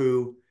way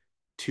to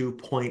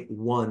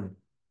 2.1.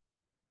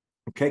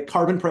 Okay,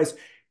 carbon price,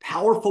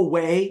 powerful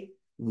way.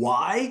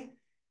 Why?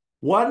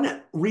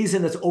 One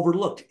reason that's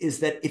overlooked is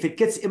that if it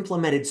gets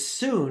implemented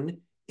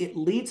soon, it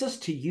leads us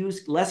to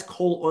use less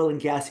coal, oil, and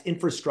gas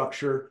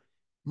infrastructure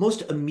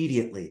most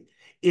immediately.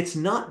 It's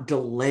not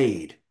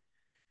delayed.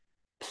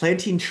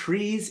 Planting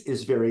trees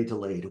is very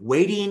delayed.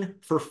 Waiting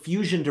for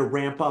fusion to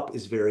ramp up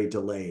is very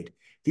delayed.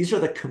 These are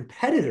the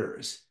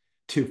competitors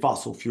to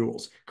fossil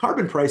fuels.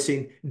 Carbon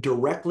pricing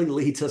directly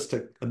leads us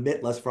to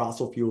emit less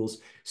fossil fuels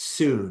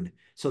soon.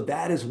 So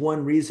that is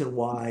one reason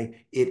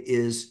why it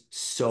is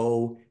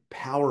so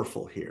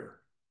powerful here.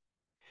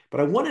 But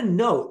I want to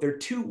note there are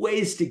two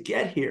ways to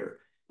get here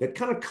that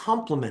kind of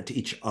complement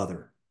each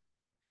other.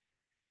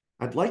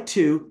 I'd like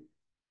to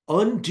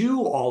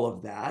undo all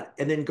of that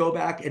and then go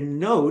back and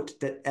note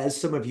that, as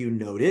some of you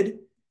noted,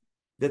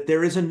 that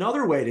there is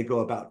another way to go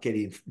about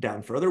getting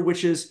down further,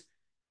 which is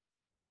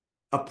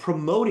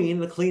promoting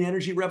the clean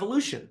energy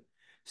revolution.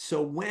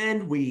 So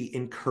when we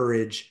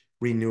encourage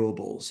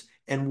renewables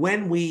and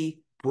when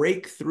we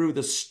break through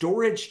the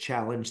storage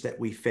challenge that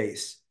we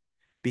face,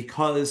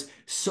 because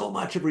so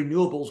much of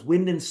renewables,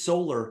 wind and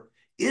solar,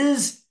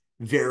 is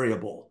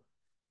variable.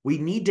 We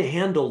need to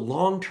handle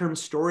long-term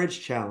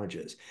storage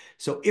challenges.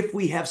 So if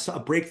we have a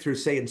breakthrough,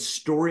 say, in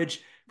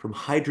storage from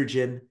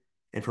hydrogen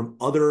and from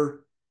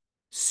other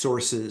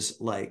sources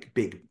like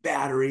big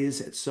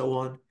batteries and so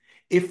on,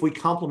 if we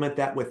complement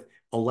that with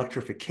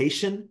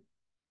electrification,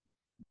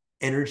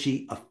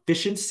 energy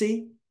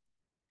efficiency,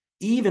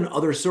 even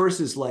other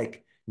sources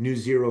like new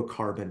zero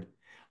carbon,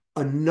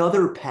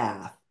 another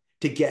path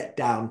to get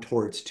down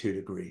towards 2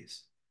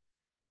 degrees.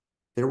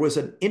 There was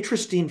an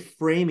interesting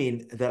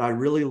framing that I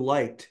really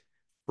liked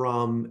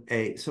from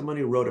someone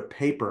who wrote a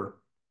paper,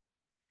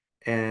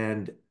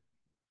 and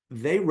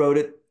they wrote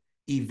it,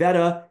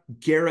 Iveta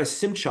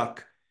Gerasimchuk,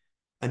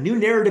 a new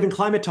narrative in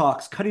climate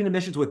talks, cutting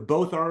emissions with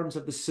both arms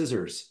of the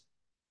scissors.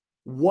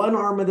 One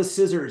arm of the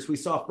scissors we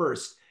saw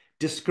first,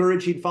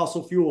 discouraging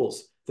fossil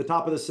fuels, the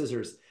top of the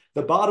scissors.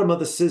 The bottom of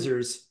the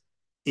scissors,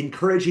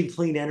 encouraging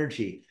clean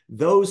energy.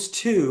 Those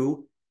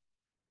two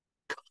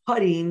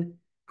cutting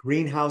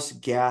greenhouse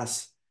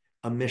gas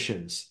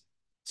emissions.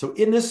 So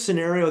in this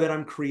scenario that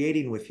I'm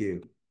creating with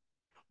you,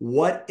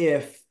 what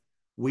if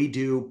we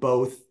do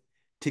both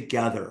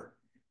together?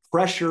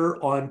 Pressure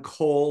on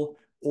coal,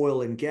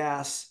 oil, and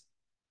gas,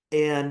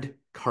 and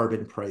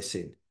carbon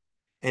pricing.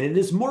 And it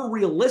is more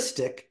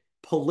realistic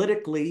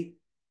politically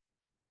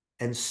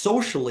and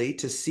socially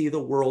to see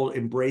the world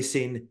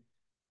embracing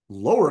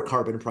lower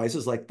carbon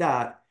prices like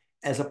that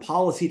as a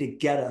policy to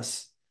get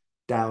us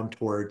down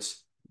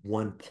towards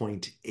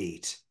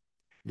 1.8.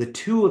 The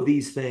two of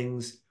these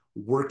things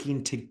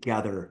working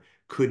together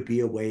could be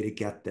a way to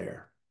get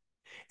there.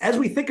 As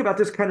we think about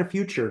this kind of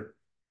future,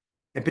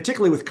 and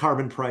particularly with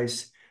carbon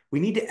price, we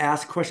need to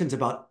ask questions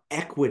about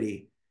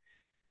equity,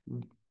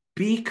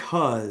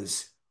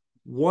 because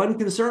one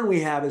concern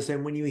we have is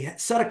that when you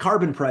set a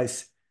carbon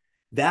price,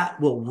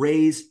 that will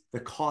raise the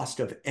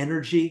cost of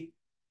energy.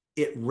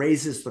 It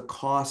raises the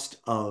cost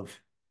of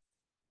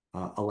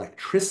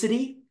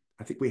electricity.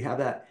 I think we have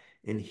that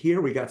in here.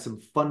 We got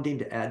some funding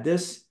to add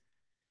this.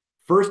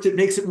 First, it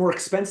makes it more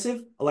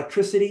expensive,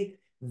 electricity.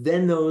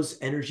 Then those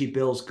energy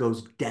bills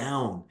goes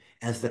down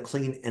as the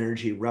clean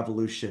energy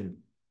revolution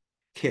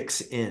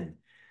kicks in.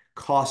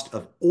 Cost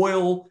of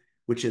oil,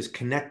 which is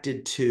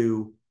connected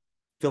to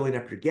filling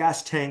up your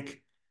gas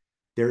tank,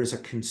 there is a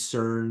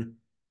concern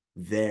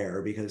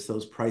there because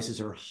those prices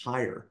are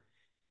higher.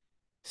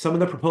 Some of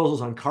the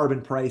proposals on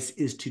carbon price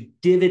is to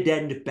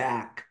dividend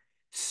back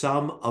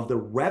some of the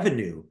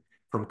revenue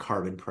from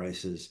carbon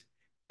prices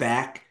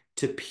back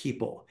to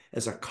people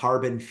as a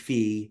carbon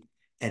fee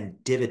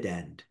and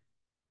dividend.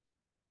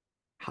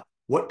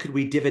 What could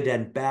we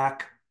dividend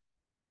back?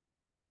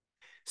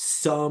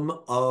 Some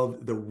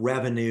of the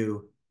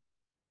revenue,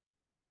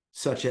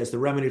 such as the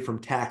revenue from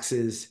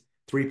taxes,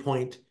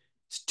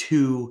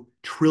 $3.2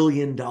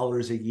 trillion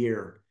a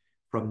year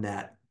from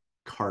that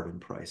carbon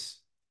price.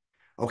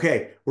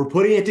 Okay, we're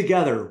putting it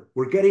together.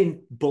 We're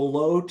getting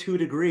below 2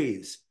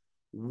 degrees.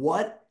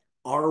 What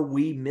are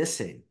we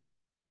missing?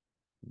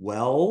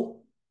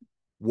 Well,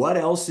 what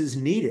else is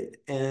needed?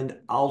 And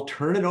I'll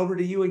turn it over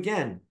to you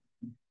again.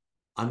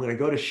 I'm going to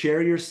go to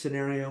share your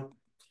scenario,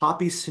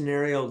 copy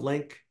scenario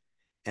link,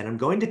 and I'm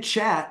going to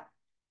chat.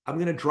 I'm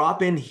going to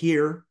drop in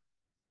here.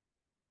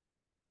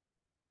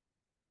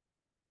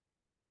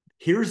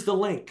 Here's the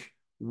link.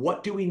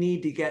 What do we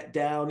need to get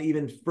down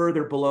even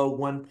further below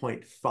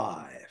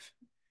 1.5?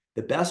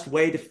 The best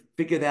way to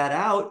figure that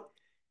out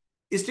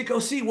is to go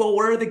see, well,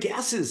 where are the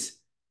gases?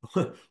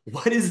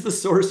 What is the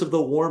source of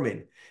the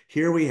warming?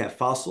 Here we have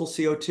fossil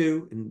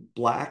CO2 in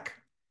black,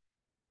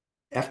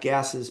 F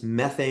gases,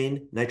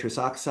 methane, nitrous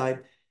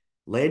oxide.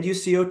 Land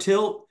use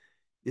CO2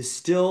 is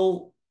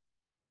still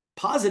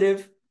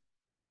positive.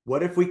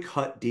 What if we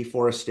cut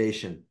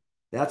deforestation?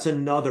 That's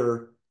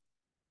another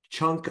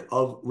chunk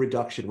of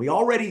reduction. We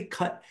already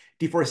cut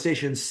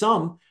deforestation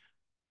some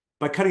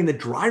by cutting the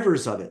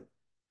drivers of it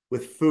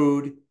with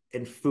food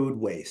and food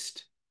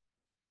waste.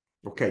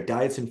 Okay,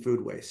 diets and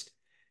food waste.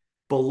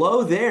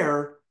 Below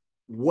there,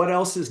 what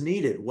else is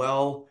needed?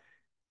 Well,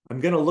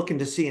 I'm going to look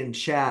into see in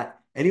chat.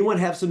 Anyone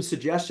have some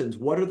suggestions?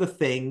 What are the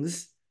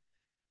things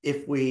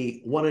if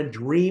we want to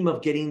dream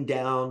of getting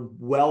down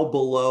well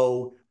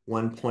below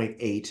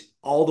 1.8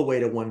 all the way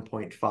to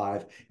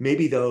 1.5?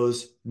 Maybe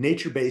those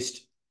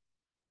nature-based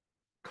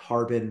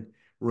carbon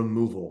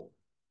removal.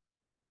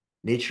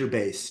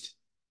 Nature-based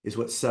is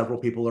what several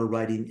people are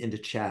writing into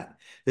chat.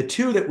 The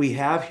two that we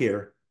have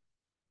here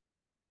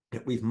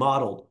that we've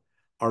modeled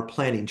are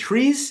planting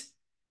trees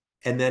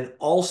and then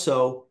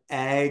also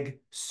ag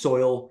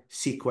soil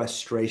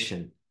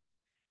sequestration.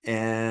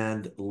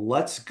 And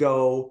let's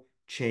go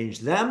change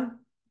them.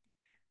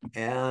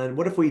 And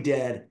what if we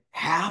did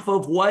half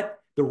of what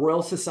the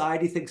Royal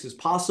Society thinks is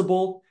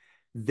possible?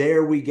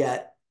 There we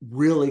get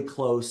really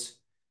close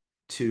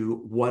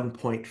to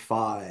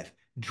 1.5.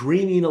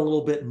 Dreaming a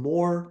little bit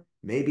more,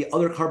 maybe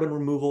other carbon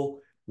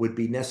removal would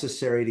be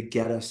necessary to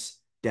get us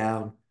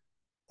down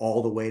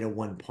all the way to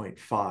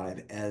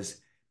 1.5 as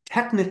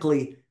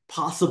technically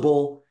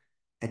possible.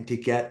 And to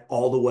get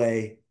all the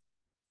way,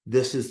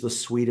 this is the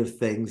suite of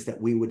things that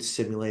we would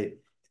simulate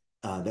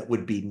that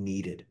would be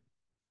needed.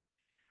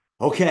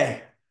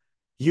 Okay,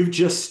 you've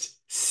just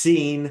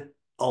seen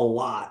a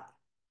lot.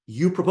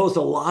 You proposed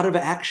a lot of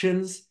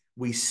actions.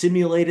 We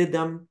simulated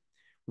them.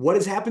 What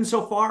has happened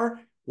so far?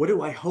 What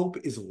do I hope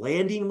is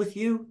landing with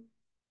you?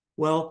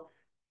 Well,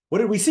 what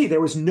did we see?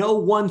 There was no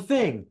one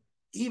thing.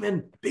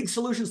 Even big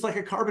solutions like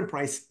a carbon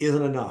price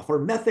isn't enough, or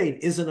methane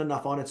isn't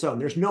enough on its own.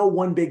 There's no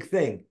one big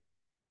thing.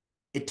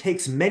 It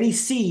takes many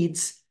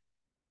seeds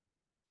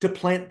to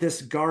plant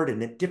this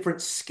garden at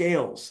different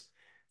scales,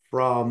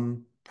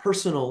 from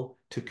personal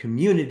to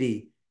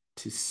community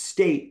to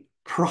state,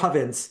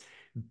 province,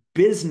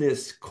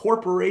 business,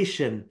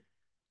 corporation,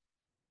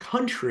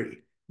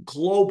 country,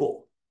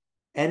 global,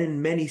 and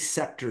in many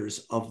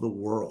sectors of the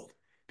world,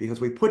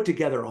 because we put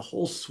together a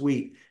whole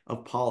suite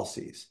of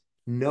policies.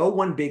 No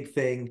one big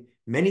thing,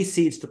 many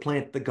seeds to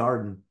plant the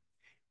garden.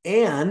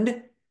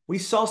 And we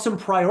saw some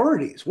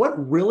priorities.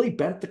 What really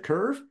bent the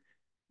curve?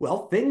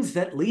 Well, things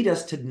that lead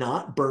us to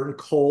not burn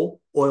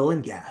coal, oil,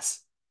 and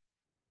gas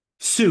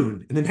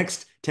soon in the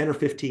next 10 or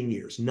 15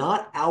 years,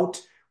 not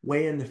out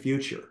way in the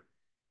future.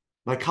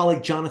 My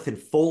colleague Jonathan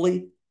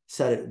Foley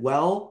said it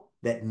well,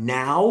 that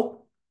now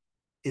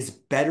is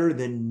better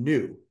than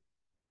new.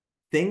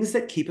 Things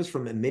that keep us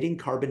from emitting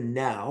carbon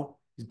now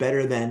is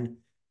better than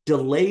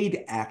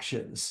delayed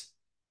actions.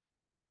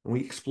 And we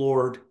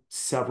explored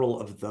several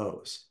of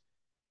those.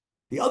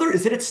 The other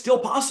is that it's still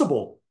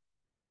possible.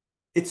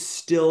 It's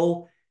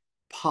still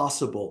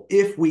possible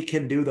if we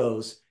can do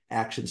those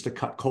actions to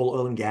cut coal,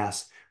 oil, and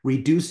gas,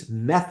 reduce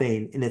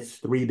methane in its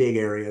three big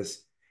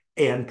areas,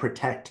 and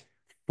protect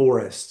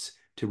forests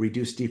to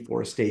reduce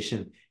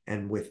deforestation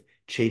and with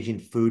changing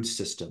food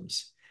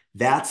systems.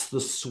 That's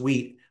the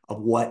suite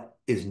of what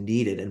is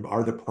needed and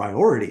are the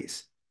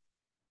priorities.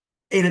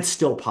 And it's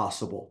still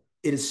possible.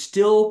 It is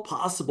still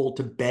possible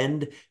to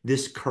bend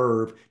this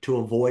curve to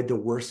avoid the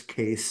worst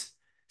case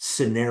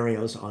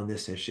scenarios on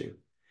this issue.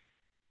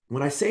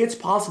 When I say it's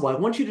possible, I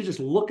want you to just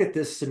look at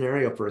this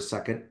scenario for a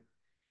second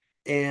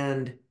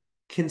and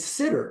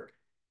consider.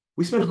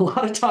 We spend a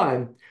lot of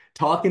time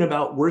talking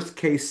about worst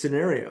case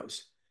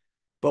scenarios,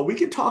 but we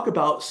can talk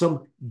about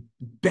some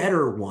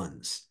better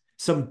ones,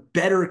 some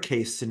better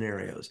case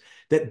scenarios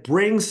that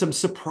bring some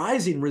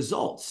surprising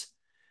results.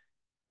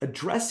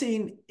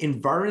 Addressing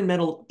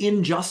environmental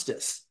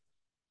injustice.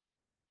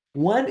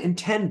 1 in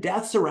 10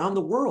 deaths around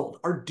the world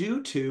are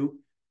due to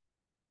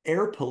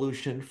air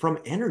pollution from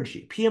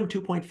energy, PM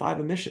 2.5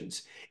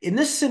 emissions. In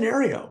this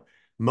scenario,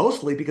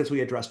 mostly because we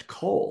addressed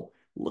coal,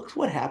 look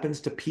what happens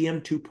to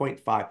PM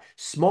 2.5,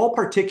 small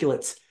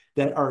particulates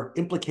that are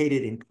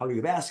implicated in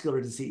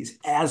cardiovascular disease,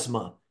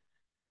 asthma,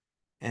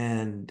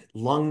 and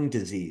lung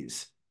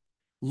disease.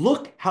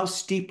 Look how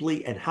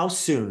steeply and how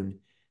soon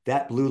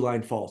that blue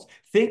line falls.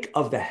 Think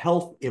of the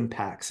health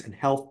impacts and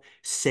health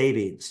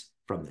savings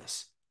from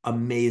this.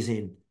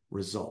 Amazing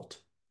result.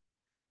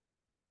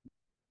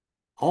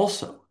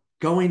 Also,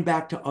 going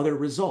back to other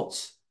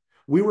results,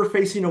 we were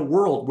facing a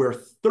world where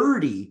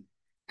 30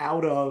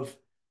 out of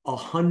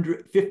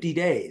 150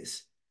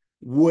 days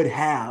would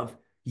have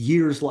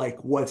years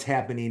like what's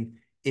happening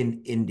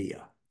in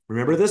India.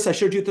 Remember this I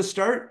showed you at the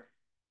start?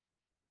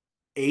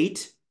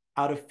 8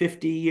 out of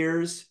 50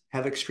 years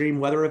have extreme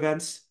weather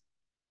events.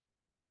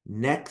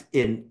 Next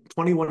in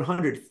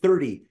 2100,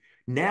 30.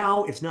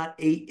 Now it's not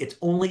 8, it's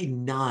only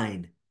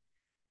 9.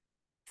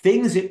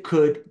 Things it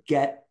could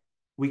get,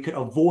 we could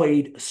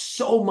avoid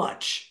so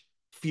much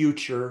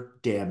future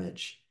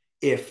damage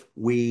if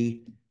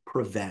we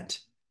prevent.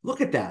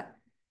 Look at that.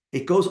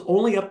 It goes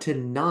only up to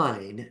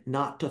 9,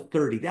 not to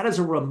 30. That is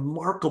a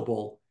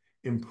remarkable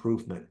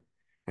improvement.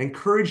 I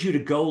encourage you to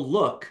go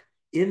look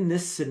in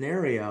this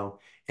scenario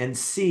and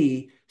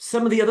see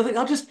some of the other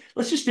things.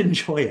 Let's just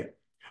enjoy it.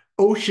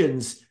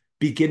 Oceans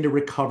begin to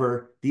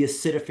recover the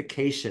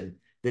acidification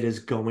that is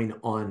going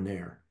on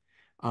there.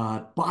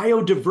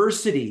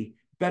 Biodiversity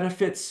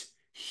benefits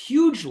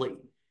hugely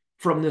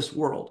from this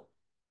world.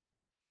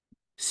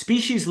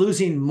 Species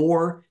losing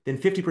more than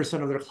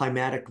 50% of their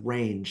climatic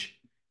range.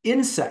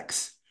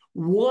 Insects,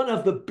 one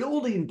of the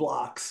building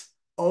blocks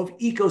of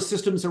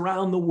ecosystems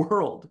around the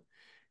world.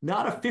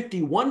 Not a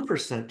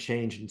 51%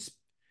 change,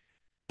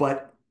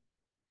 but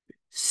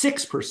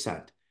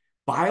 6%.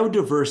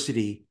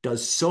 Biodiversity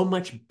does so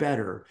much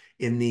better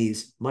in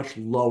these much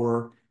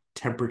lower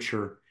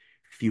temperature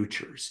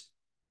futures.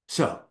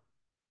 So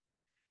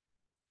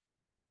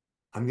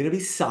I'm going to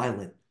be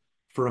silent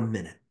for a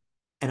minute,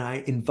 and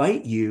I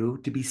invite you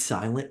to be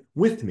silent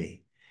with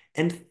me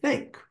and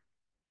think,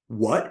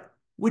 what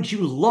would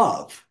you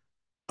love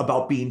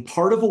about being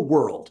part of a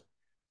world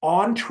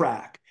on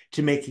track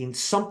to making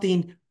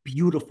something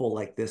beautiful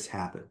like this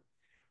happen?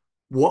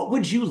 What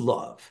would you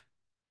love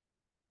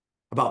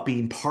about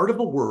being part of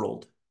a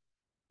world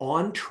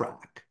on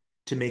track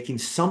to making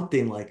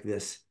something like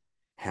this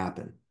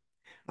happen?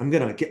 I'm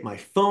going to get my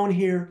phone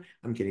here.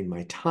 I'm getting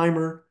my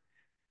timer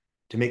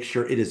to make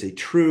sure it is a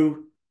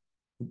true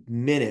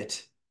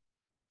minute.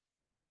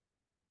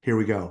 Here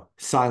we go.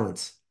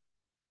 Silence.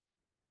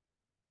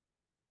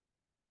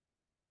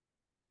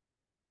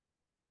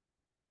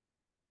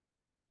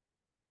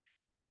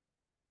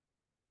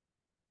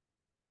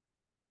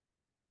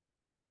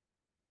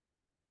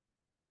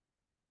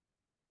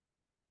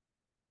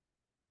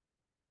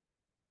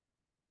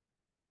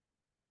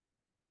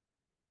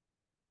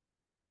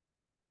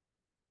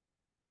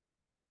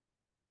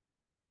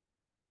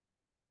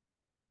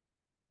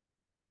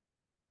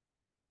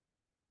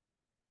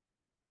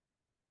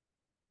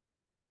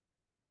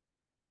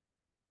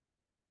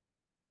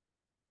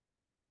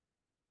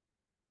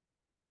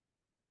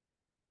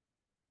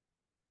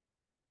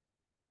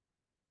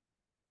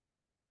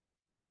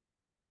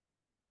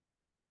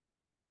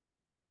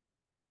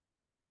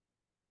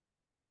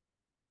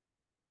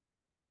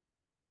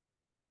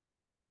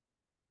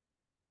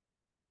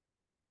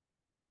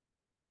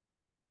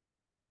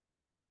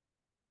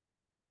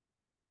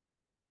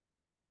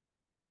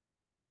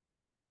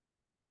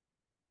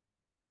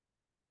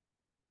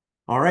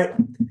 All right.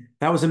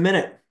 That was a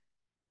minute.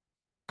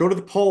 Go to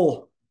the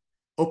poll.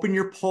 Open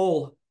your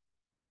poll.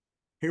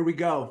 Here we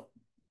go.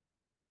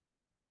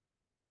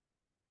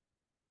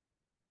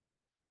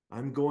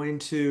 I'm going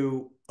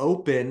to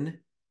open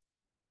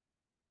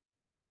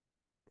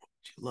what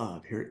you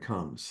love. Here it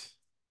comes.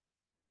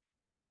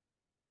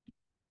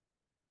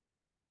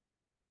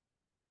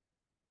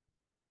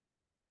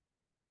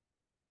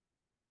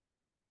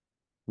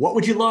 What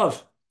would you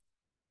love?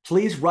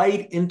 Please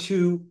write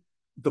into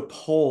the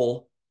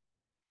poll.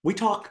 We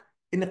talk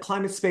in the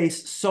climate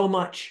space so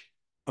much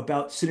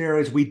about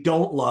scenarios we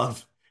don't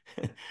love.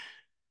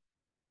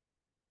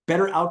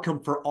 Better outcome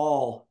for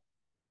all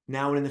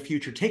now and in the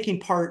future. Taking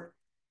part,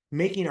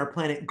 making our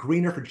planet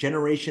greener for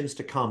generations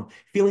to come.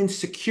 Feeling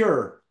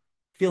secure,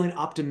 feeling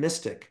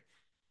optimistic.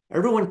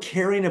 Everyone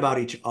caring about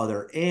each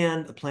other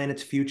and the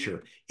planet's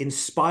future.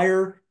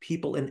 Inspire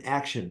people in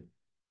action.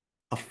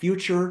 A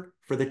future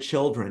for the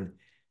children.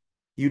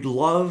 You'd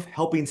love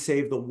helping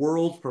save the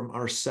world from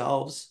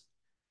ourselves.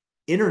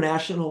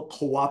 International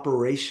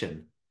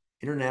cooperation.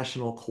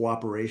 International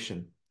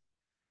cooperation.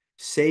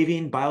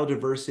 Saving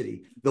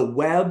biodiversity. The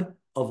web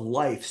of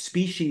life.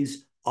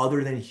 Species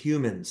other than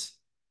humans.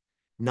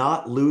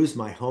 Not lose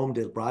my home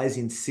to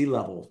rising sea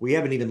levels. We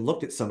haven't even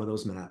looked at some of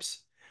those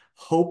maps.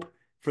 Hope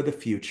for the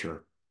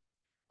future.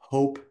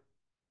 Hope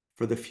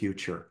for the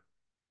future.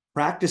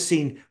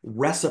 Practicing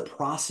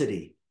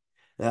reciprocity,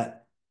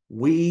 that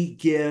we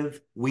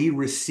give, we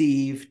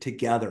receive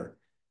together.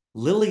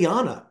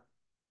 Liliana,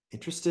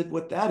 interested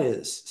what that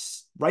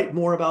is. Write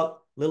more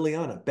about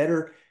Liliana.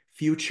 Better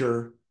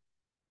future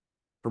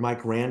for my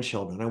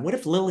grandchildren. And what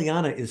if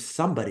Liliana is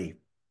somebody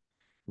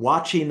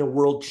watching the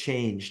world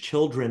change?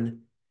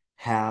 Children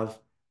have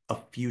a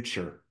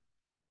future.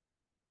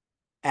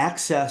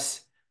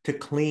 Access to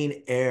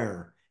clean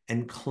air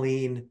and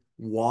clean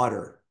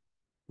water.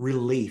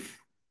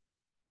 Relief.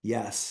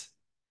 Yes,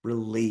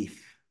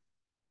 relief.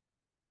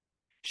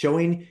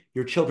 Showing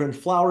your children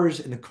flowers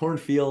in the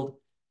cornfield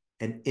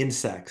and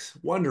insects.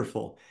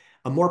 Wonderful.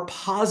 A more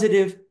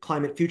positive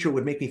climate future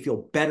would make me feel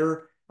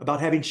better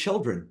about having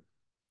children.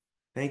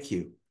 Thank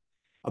you.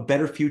 A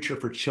better future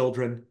for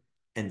children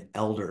and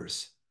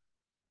elders.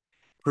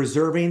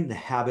 preserving the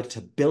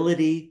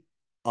habitability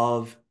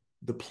of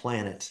the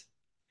planet,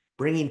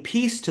 bringing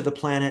peace to the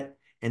planet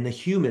and the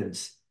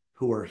humans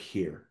who are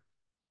here.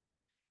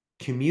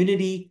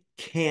 Community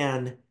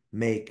can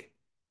make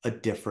a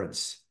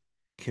difference.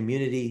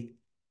 Community,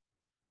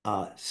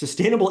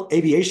 sustainable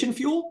aviation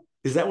fuel,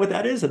 is that what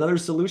that is? Another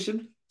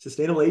solution?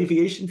 Sustainable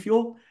aviation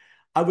fuel?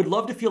 I would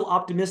love to feel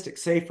optimistic,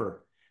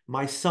 safer.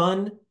 My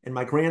son and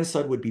my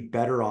grandson would be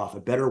better off,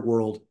 a better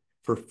world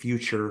for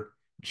future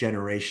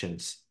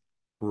generations.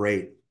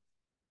 Great.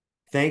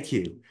 Thank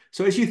you.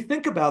 So as you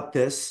think about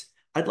this,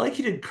 I'd like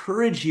you to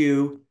encourage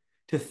you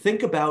to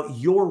think about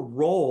your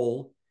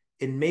role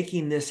in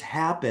making this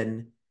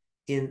happen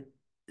in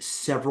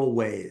several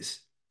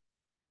ways.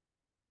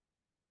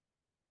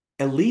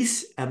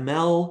 Elise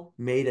Amel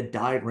made a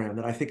diagram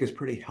that I think is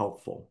pretty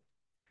helpful.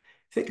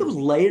 Think of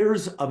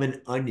layers of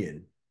an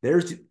onion.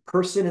 There's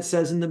person, it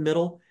says in the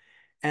middle,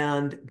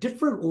 and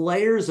different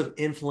layers of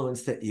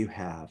influence that you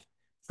have,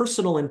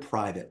 personal and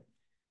private.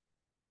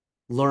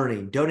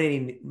 Learning,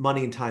 donating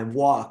money and time,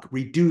 walk,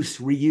 reduce,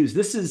 reuse.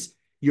 This is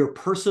your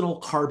personal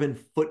carbon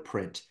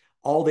footprint,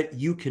 all that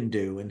you can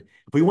do. And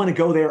if we want to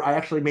go there, I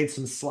actually made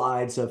some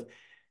slides of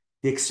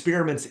the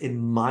experiments in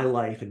my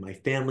life, in my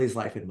family's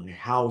life, in my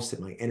house,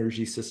 in my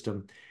energy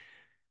system.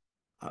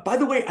 By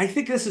the way, I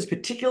think this is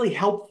particularly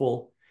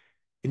helpful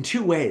in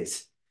two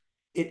ways.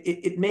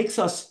 It makes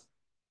us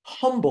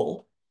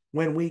humble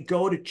when we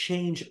go to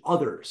change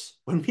others.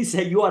 When we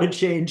say you ought to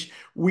change,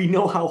 we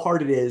know how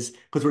hard it is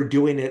because we're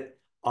doing it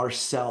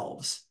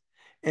ourselves.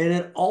 And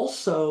it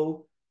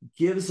also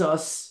gives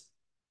us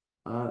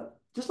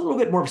just a little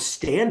bit more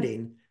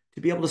standing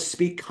to be able to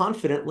speak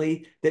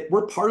confidently that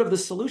we're part of the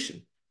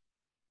solution.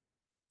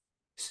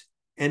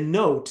 And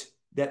note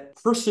that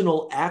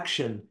personal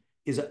action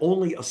is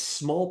only a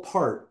small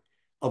part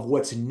of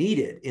what's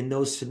needed in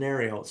those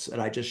scenarios that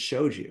I just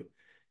showed you.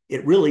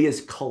 It really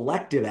is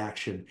collective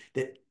action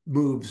that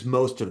moves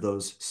most of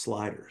those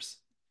sliders.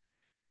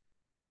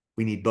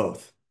 We need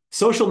both.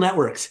 Social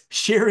networks,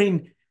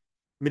 sharing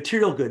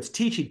material goods,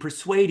 teaching,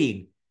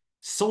 persuading,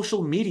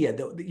 social media,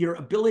 your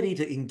ability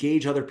to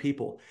engage other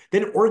people.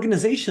 Then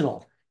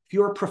organizational, if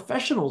you're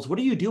professionals, what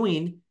are you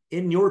doing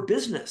in your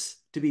business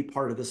to be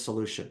part of the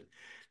solution?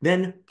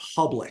 Then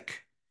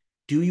public,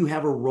 do you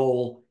have a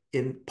role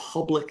in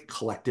public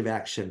collective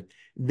action?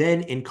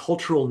 Then in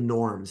cultural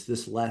norms,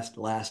 this last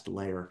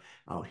layer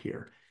out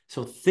here.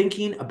 So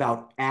thinking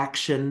about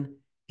action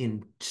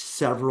in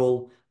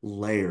several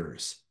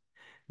layers.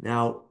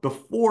 Now,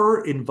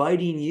 before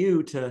inviting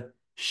you to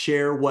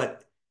share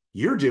what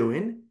you're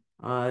doing,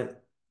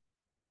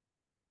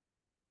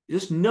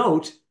 just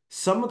note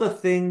some of the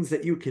things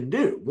that you can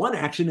do. One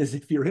action is,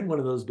 if you're in one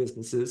of those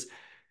businesses,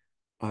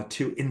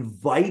 to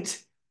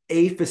invite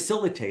a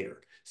facilitator,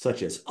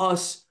 such as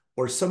us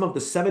or some of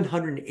the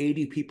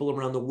 780 people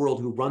around the world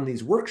who run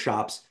these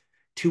workshops,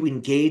 to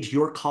engage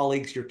your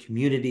colleagues, your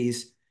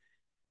communities,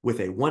 with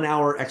a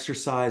 1-hour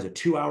exercise, a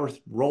 2-hour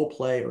role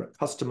play, or a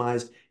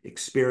customized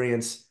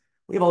experience.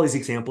 We have all these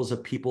examples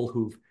of people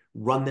who've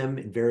run them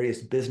in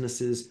various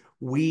businesses.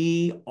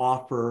 We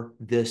offer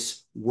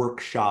this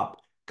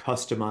workshop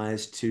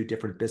customized to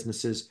different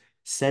businesses.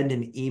 Send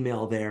an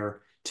email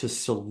there to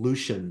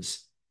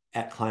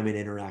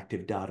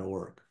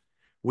solutions@climateinteractive.org.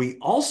 We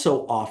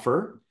also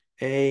offer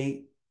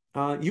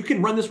you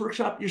can run this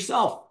workshop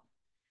yourself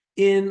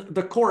in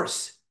the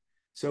course.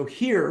 So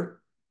here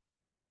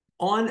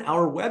on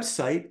our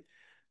website,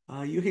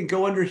 you can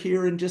go under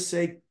here and just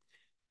say,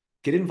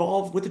 get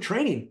involved with the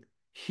training.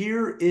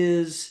 Here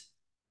is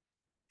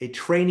a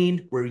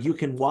training where you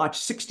can watch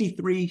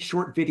 63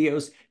 short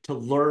videos to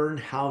learn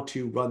how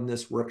to run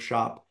this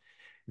workshop.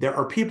 There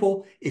are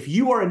people, if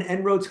you are an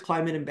En-ROADS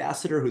Climate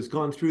Ambassador who's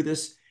gone through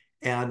this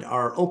and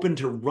are open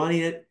to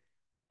running it,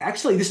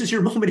 actually, this is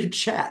your moment to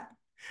chat.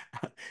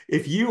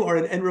 If you are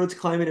an En-ROADS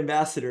Climate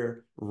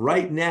Ambassador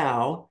right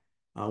now,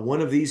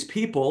 one of these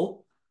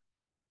people,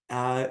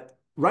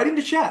 write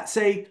into chat.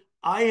 Say,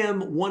 I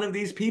am one of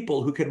these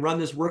people who can run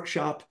this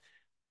workshop.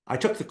 I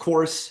took the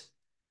course,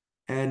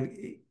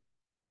 and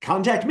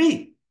contact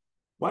me.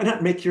 Why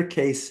not make your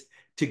case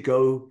to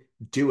go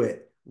do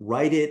it?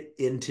 Write it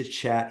into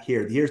chat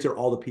here. Here's are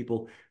all the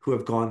people who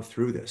have gone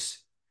through this.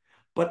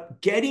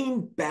 But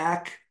getting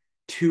back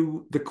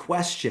to the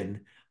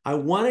question, I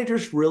want to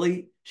just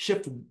really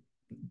shift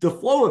the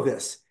flow of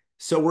this.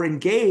 So we're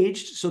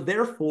engaged. So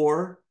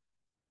therefore,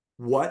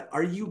 what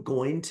are you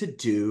going to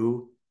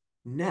do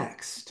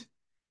next?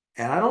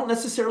 And I don't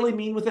necessarily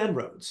mean with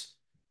En-ROADS,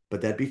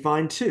 but that'd be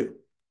fine too.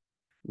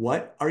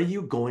 What are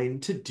you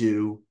going to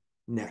do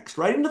next?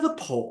 Right into the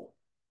poll.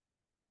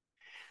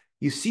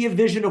 You see a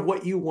vision of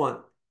what you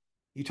want.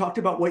 You talked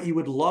about what you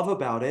would love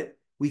about it.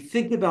 We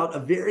think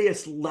about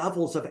various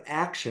levels of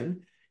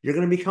action. You're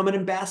going to become an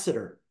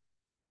ambassador.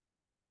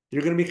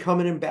 You're going to become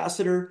an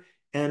ambassador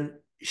and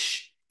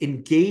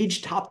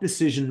engage top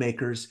decision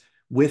makers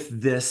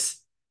with this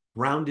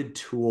grounded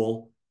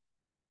tool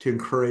to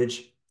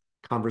encourage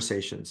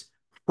conversations.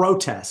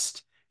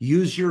 Protest.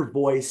 Use your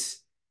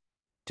voice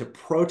to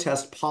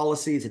protest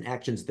policies and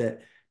actions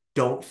that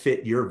don't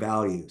fit your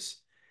values.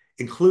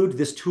 Include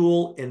this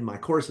tool in my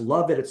course.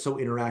 Love it. It's so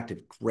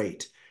interactive.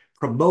 Great.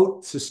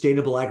 Promote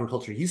sustainable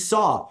agriculture. You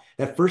saw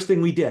that first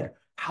thing we did,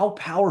 how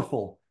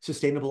powerful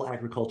sustainable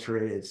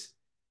agriculture is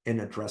in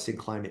addressing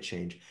climate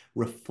change.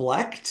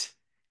 Reflect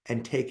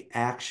and take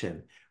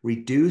action.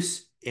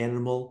 Reduce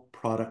animal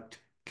product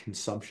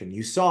consumption.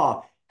 You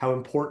saw how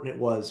important it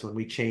was when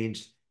we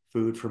changed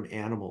food from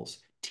animals.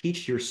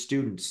 Teach your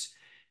students.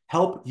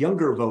 Help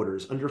younger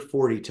voters under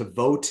 40 to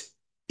vote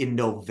in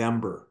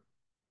November.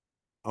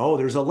 Oh,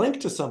 there's a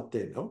link to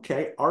something.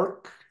 Okay,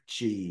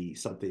 ArcG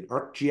something.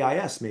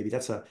 ArcGIS, maybe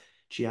that's a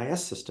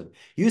GIS system.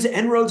 Use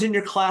En-ROADS in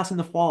your class in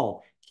the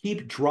fall.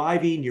 Keep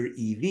driving your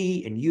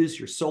EV and use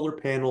your solar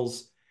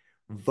panels.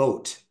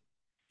 Vote.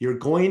 You're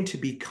going to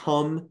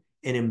become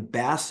an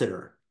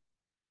ambassador.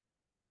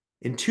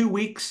 In 2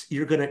 weeks,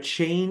 you're going to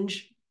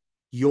change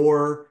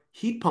your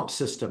heat pump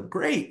system.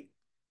 Great.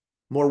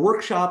 More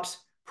workshops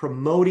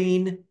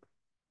promoting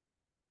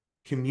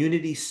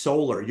community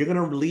solar. You're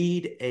going to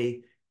lead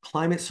a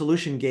climate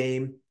solution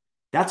game.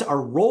 That's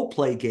our role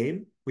play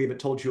game we haven't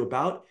told you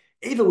about.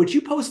 Ava, would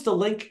you post the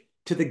link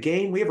to the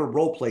game? We have a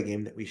role play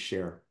game that we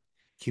share.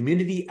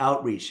 Community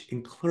outreach.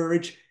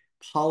 Encourage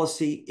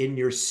policy in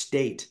your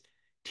state.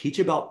 Teach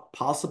about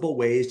possible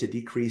ways to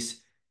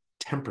decrease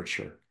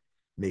temperature.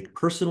 Make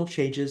personal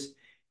changes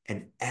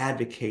and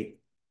advocate.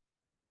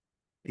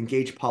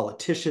 Engage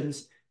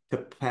politicians to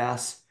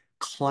pass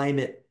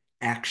climate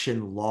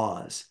action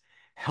laws.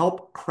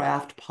 Help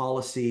craft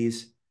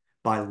policies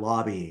by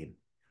lobbying.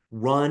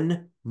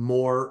 Run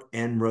more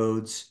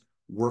En-ROADS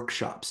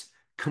workshops.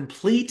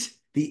 Complete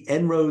the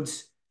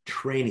En-ROADS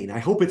training. I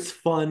hope it's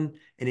fun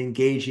and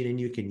engaging and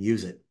you can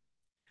use it.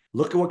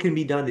 Look at what can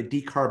be done to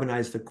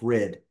decarbonize the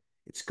grid.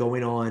 It's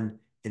going on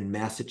in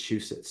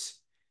Massachusetts.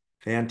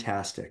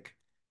 Fantastic.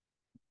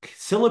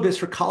 Syllabus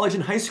for college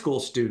and high school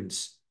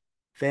students.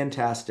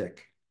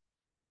 Fantastic.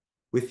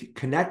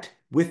 Connect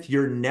with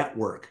your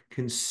network.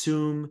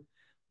 Consume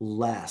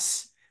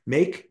less.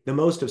 Make the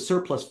most of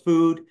surplus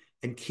food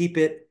and keep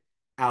it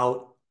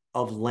out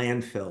of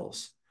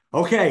landfills.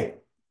 Okay,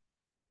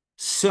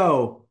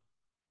 so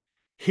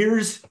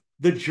here's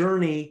the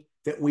journey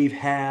that we've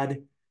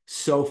had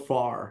so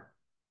far.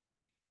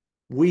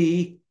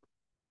 We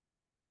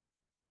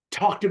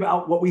talked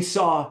about what we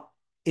saw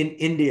in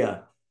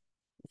India.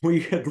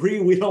 We agree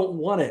we don't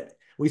want it.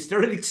 We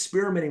started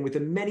experimenting with the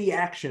many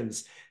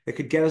actions that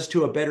could get us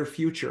to a better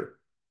future.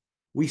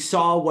 We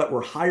saw what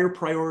were higher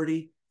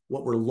priority,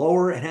 what were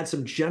lower, and had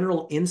some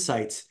general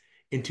insights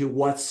into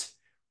what's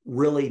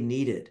really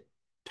needed.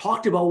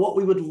 Talked about what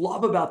we would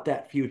love about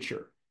that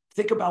future.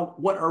 Think about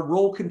what our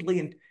role can be,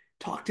 and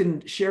talked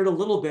and shared a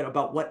little bit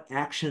about what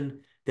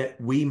action that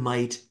we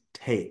might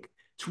take.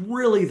 It's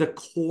really the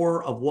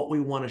core of what we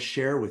want to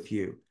share with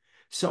you.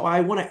 So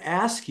I want to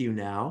ask you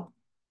now,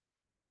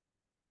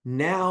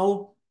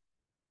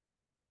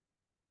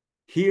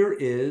 here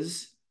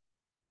is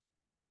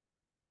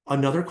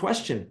another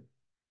question.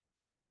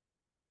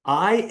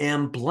 I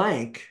am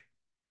blank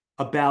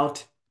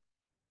about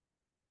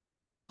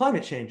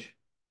climate change.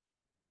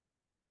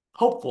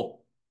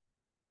 Hopeful.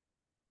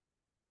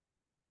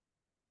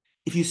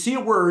 If you see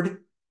a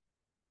word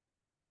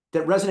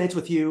that resonates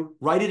with you,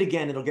 write it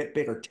again. It'll get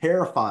bigger.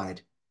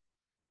 Terrified,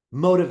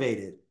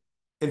 motivated,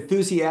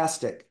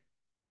 enthusiastic,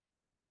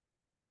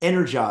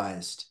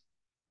 energized,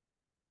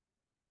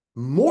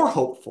 more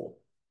hopeful,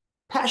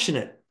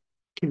 passionate,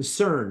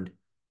 concerned,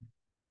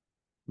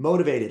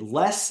 motivated,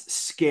 less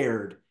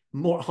scared,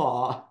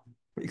 more,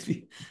 makes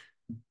me.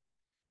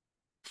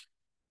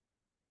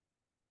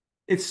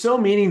 It's so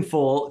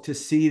meaningful to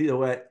see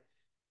what,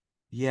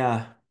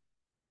 yeah,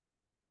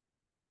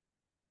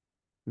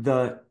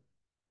 the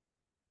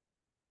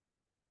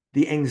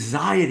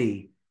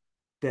anxiety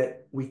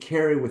that we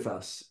carry with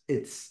us.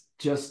 It's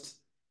just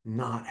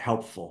not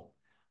helpful.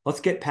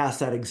 Let's get past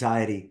that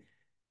anxiety.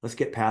 Let's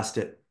get past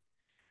it.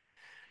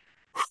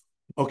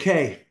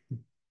 Okay,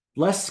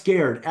 less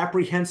scared,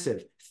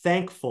 apprehensive,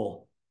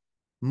 thankful,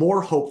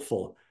 more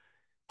hopeful.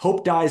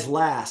 Hope dies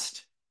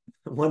last.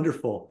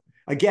 Wonderful.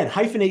 Again,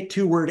 hyphenate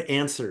 2-word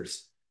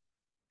answers.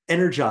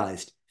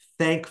 Energized,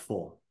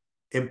 thankful,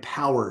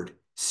 empowered,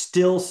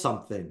 still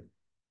something,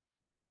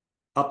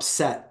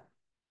 upset,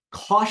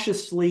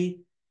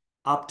 cautiously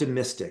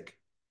optimistic,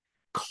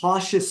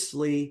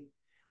 cautiously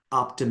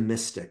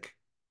optimistic,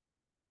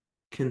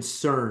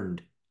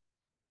 concerned,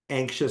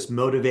 anxious,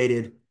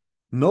 motivated,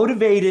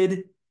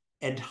 motivated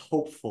and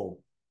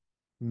hopeful,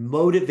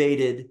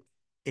 motivated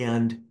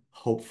and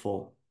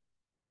hopeful.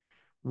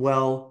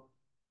 Well,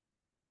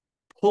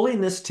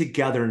 pulling this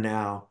together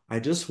now, I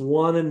just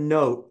want to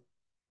note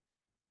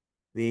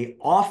the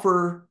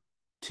offer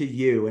to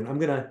you, and I'm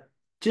going to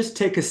just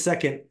take a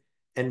second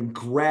and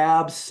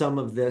grab some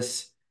of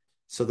this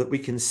so that we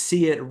can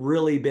see it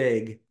really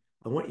big.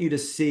 I want you to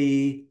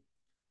see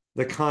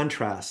the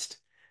contrast.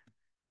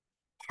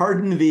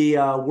 Pardon the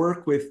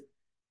work with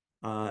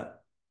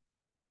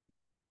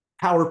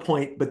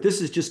PowerPoint, but this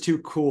is just too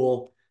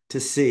cool to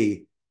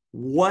see.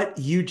 What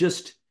you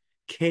just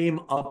came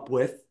up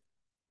with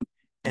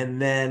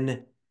And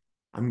then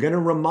I'm going to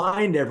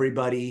remind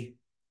everybody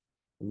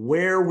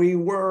where we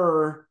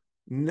were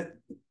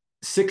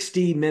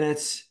 60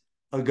 minutes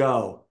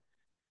ago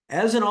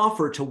as an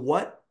offer to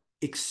what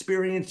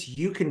experience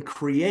you can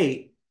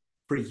create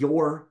for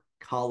your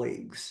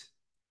colleagues.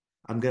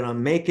 I'm going to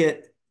make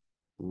it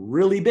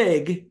really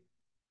big.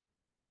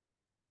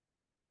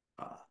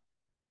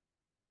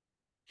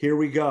 Here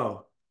we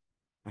go.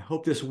 I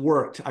hope this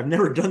worked. I've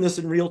never done this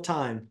in real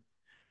time,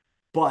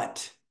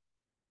 but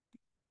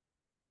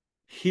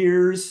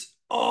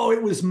oh,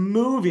 it was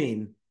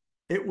moving.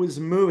 It was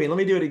moving. Let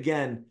me do it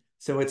again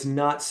so it's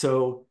not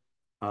so,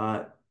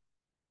 I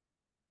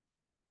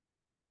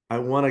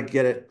want to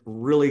get it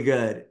really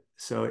good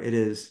so it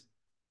is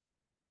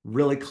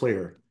really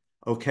clear.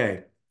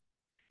 Okay,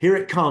 here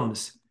it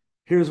comes.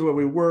 Here's where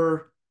we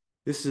were.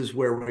 This is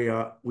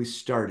where we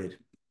started.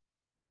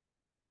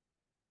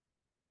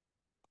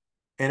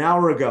 An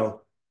hour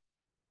ago.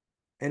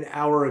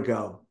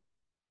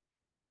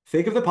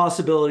 Think of the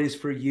possibilities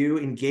for you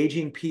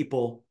engaging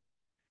people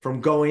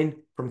from going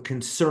from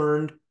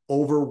concerned,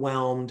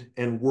 overwhelmed,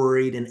 and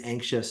worried and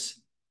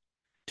anxious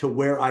to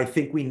where I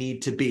think we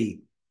need to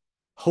be.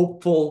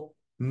 Hopeful,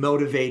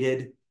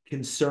 motivated,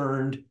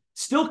 concerned,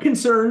 still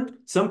concerned.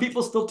 Some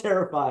people still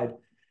terrified.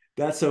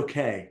 That's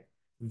okay.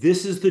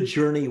 This is the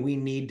journey we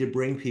need to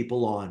bring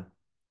people on.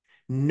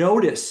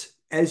 Notice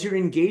as you're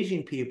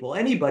engaging people,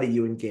 anybody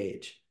you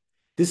engage,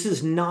 this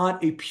is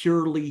not a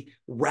purely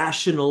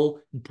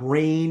rational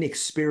brain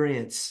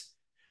experience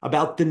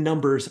about the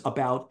numbers,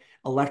 about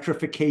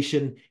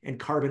electrification and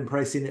carbon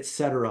pricing, et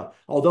cetera.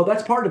 Although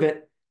that's part of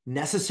it,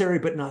 necessary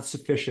but not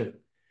sufficient.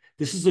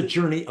 This is a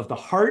journey of the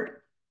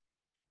heart.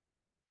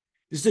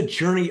 This is a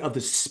journey of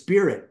the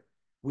spirit.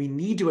 We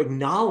need to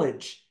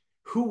acknowledge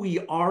who we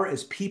are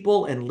as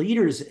people and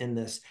leaders in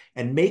this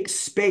and make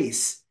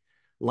space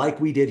like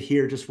we did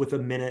here just with a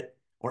minute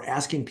or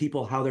asking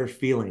people how they're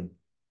feeling.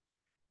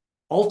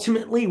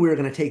 Ultimately, we're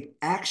going to take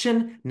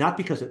action, not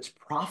because it's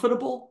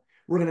profitable.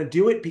 We're going to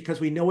do it because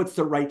we know it's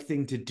the right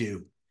thing to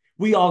do.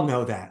 We all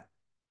know that.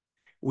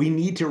 We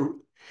need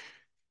to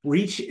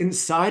reach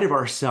inside of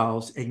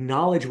ourselves,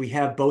 acknowledge we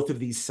have both of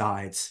these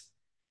sides,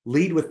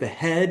 lead with the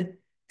head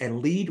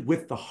and lead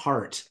with the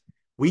heart.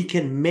 We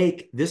can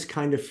make this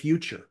kind of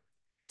future.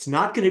 It's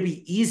not going to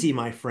be easy,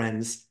 my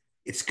friends.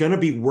 It's going to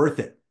be worth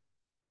it.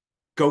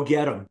 Go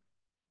get them.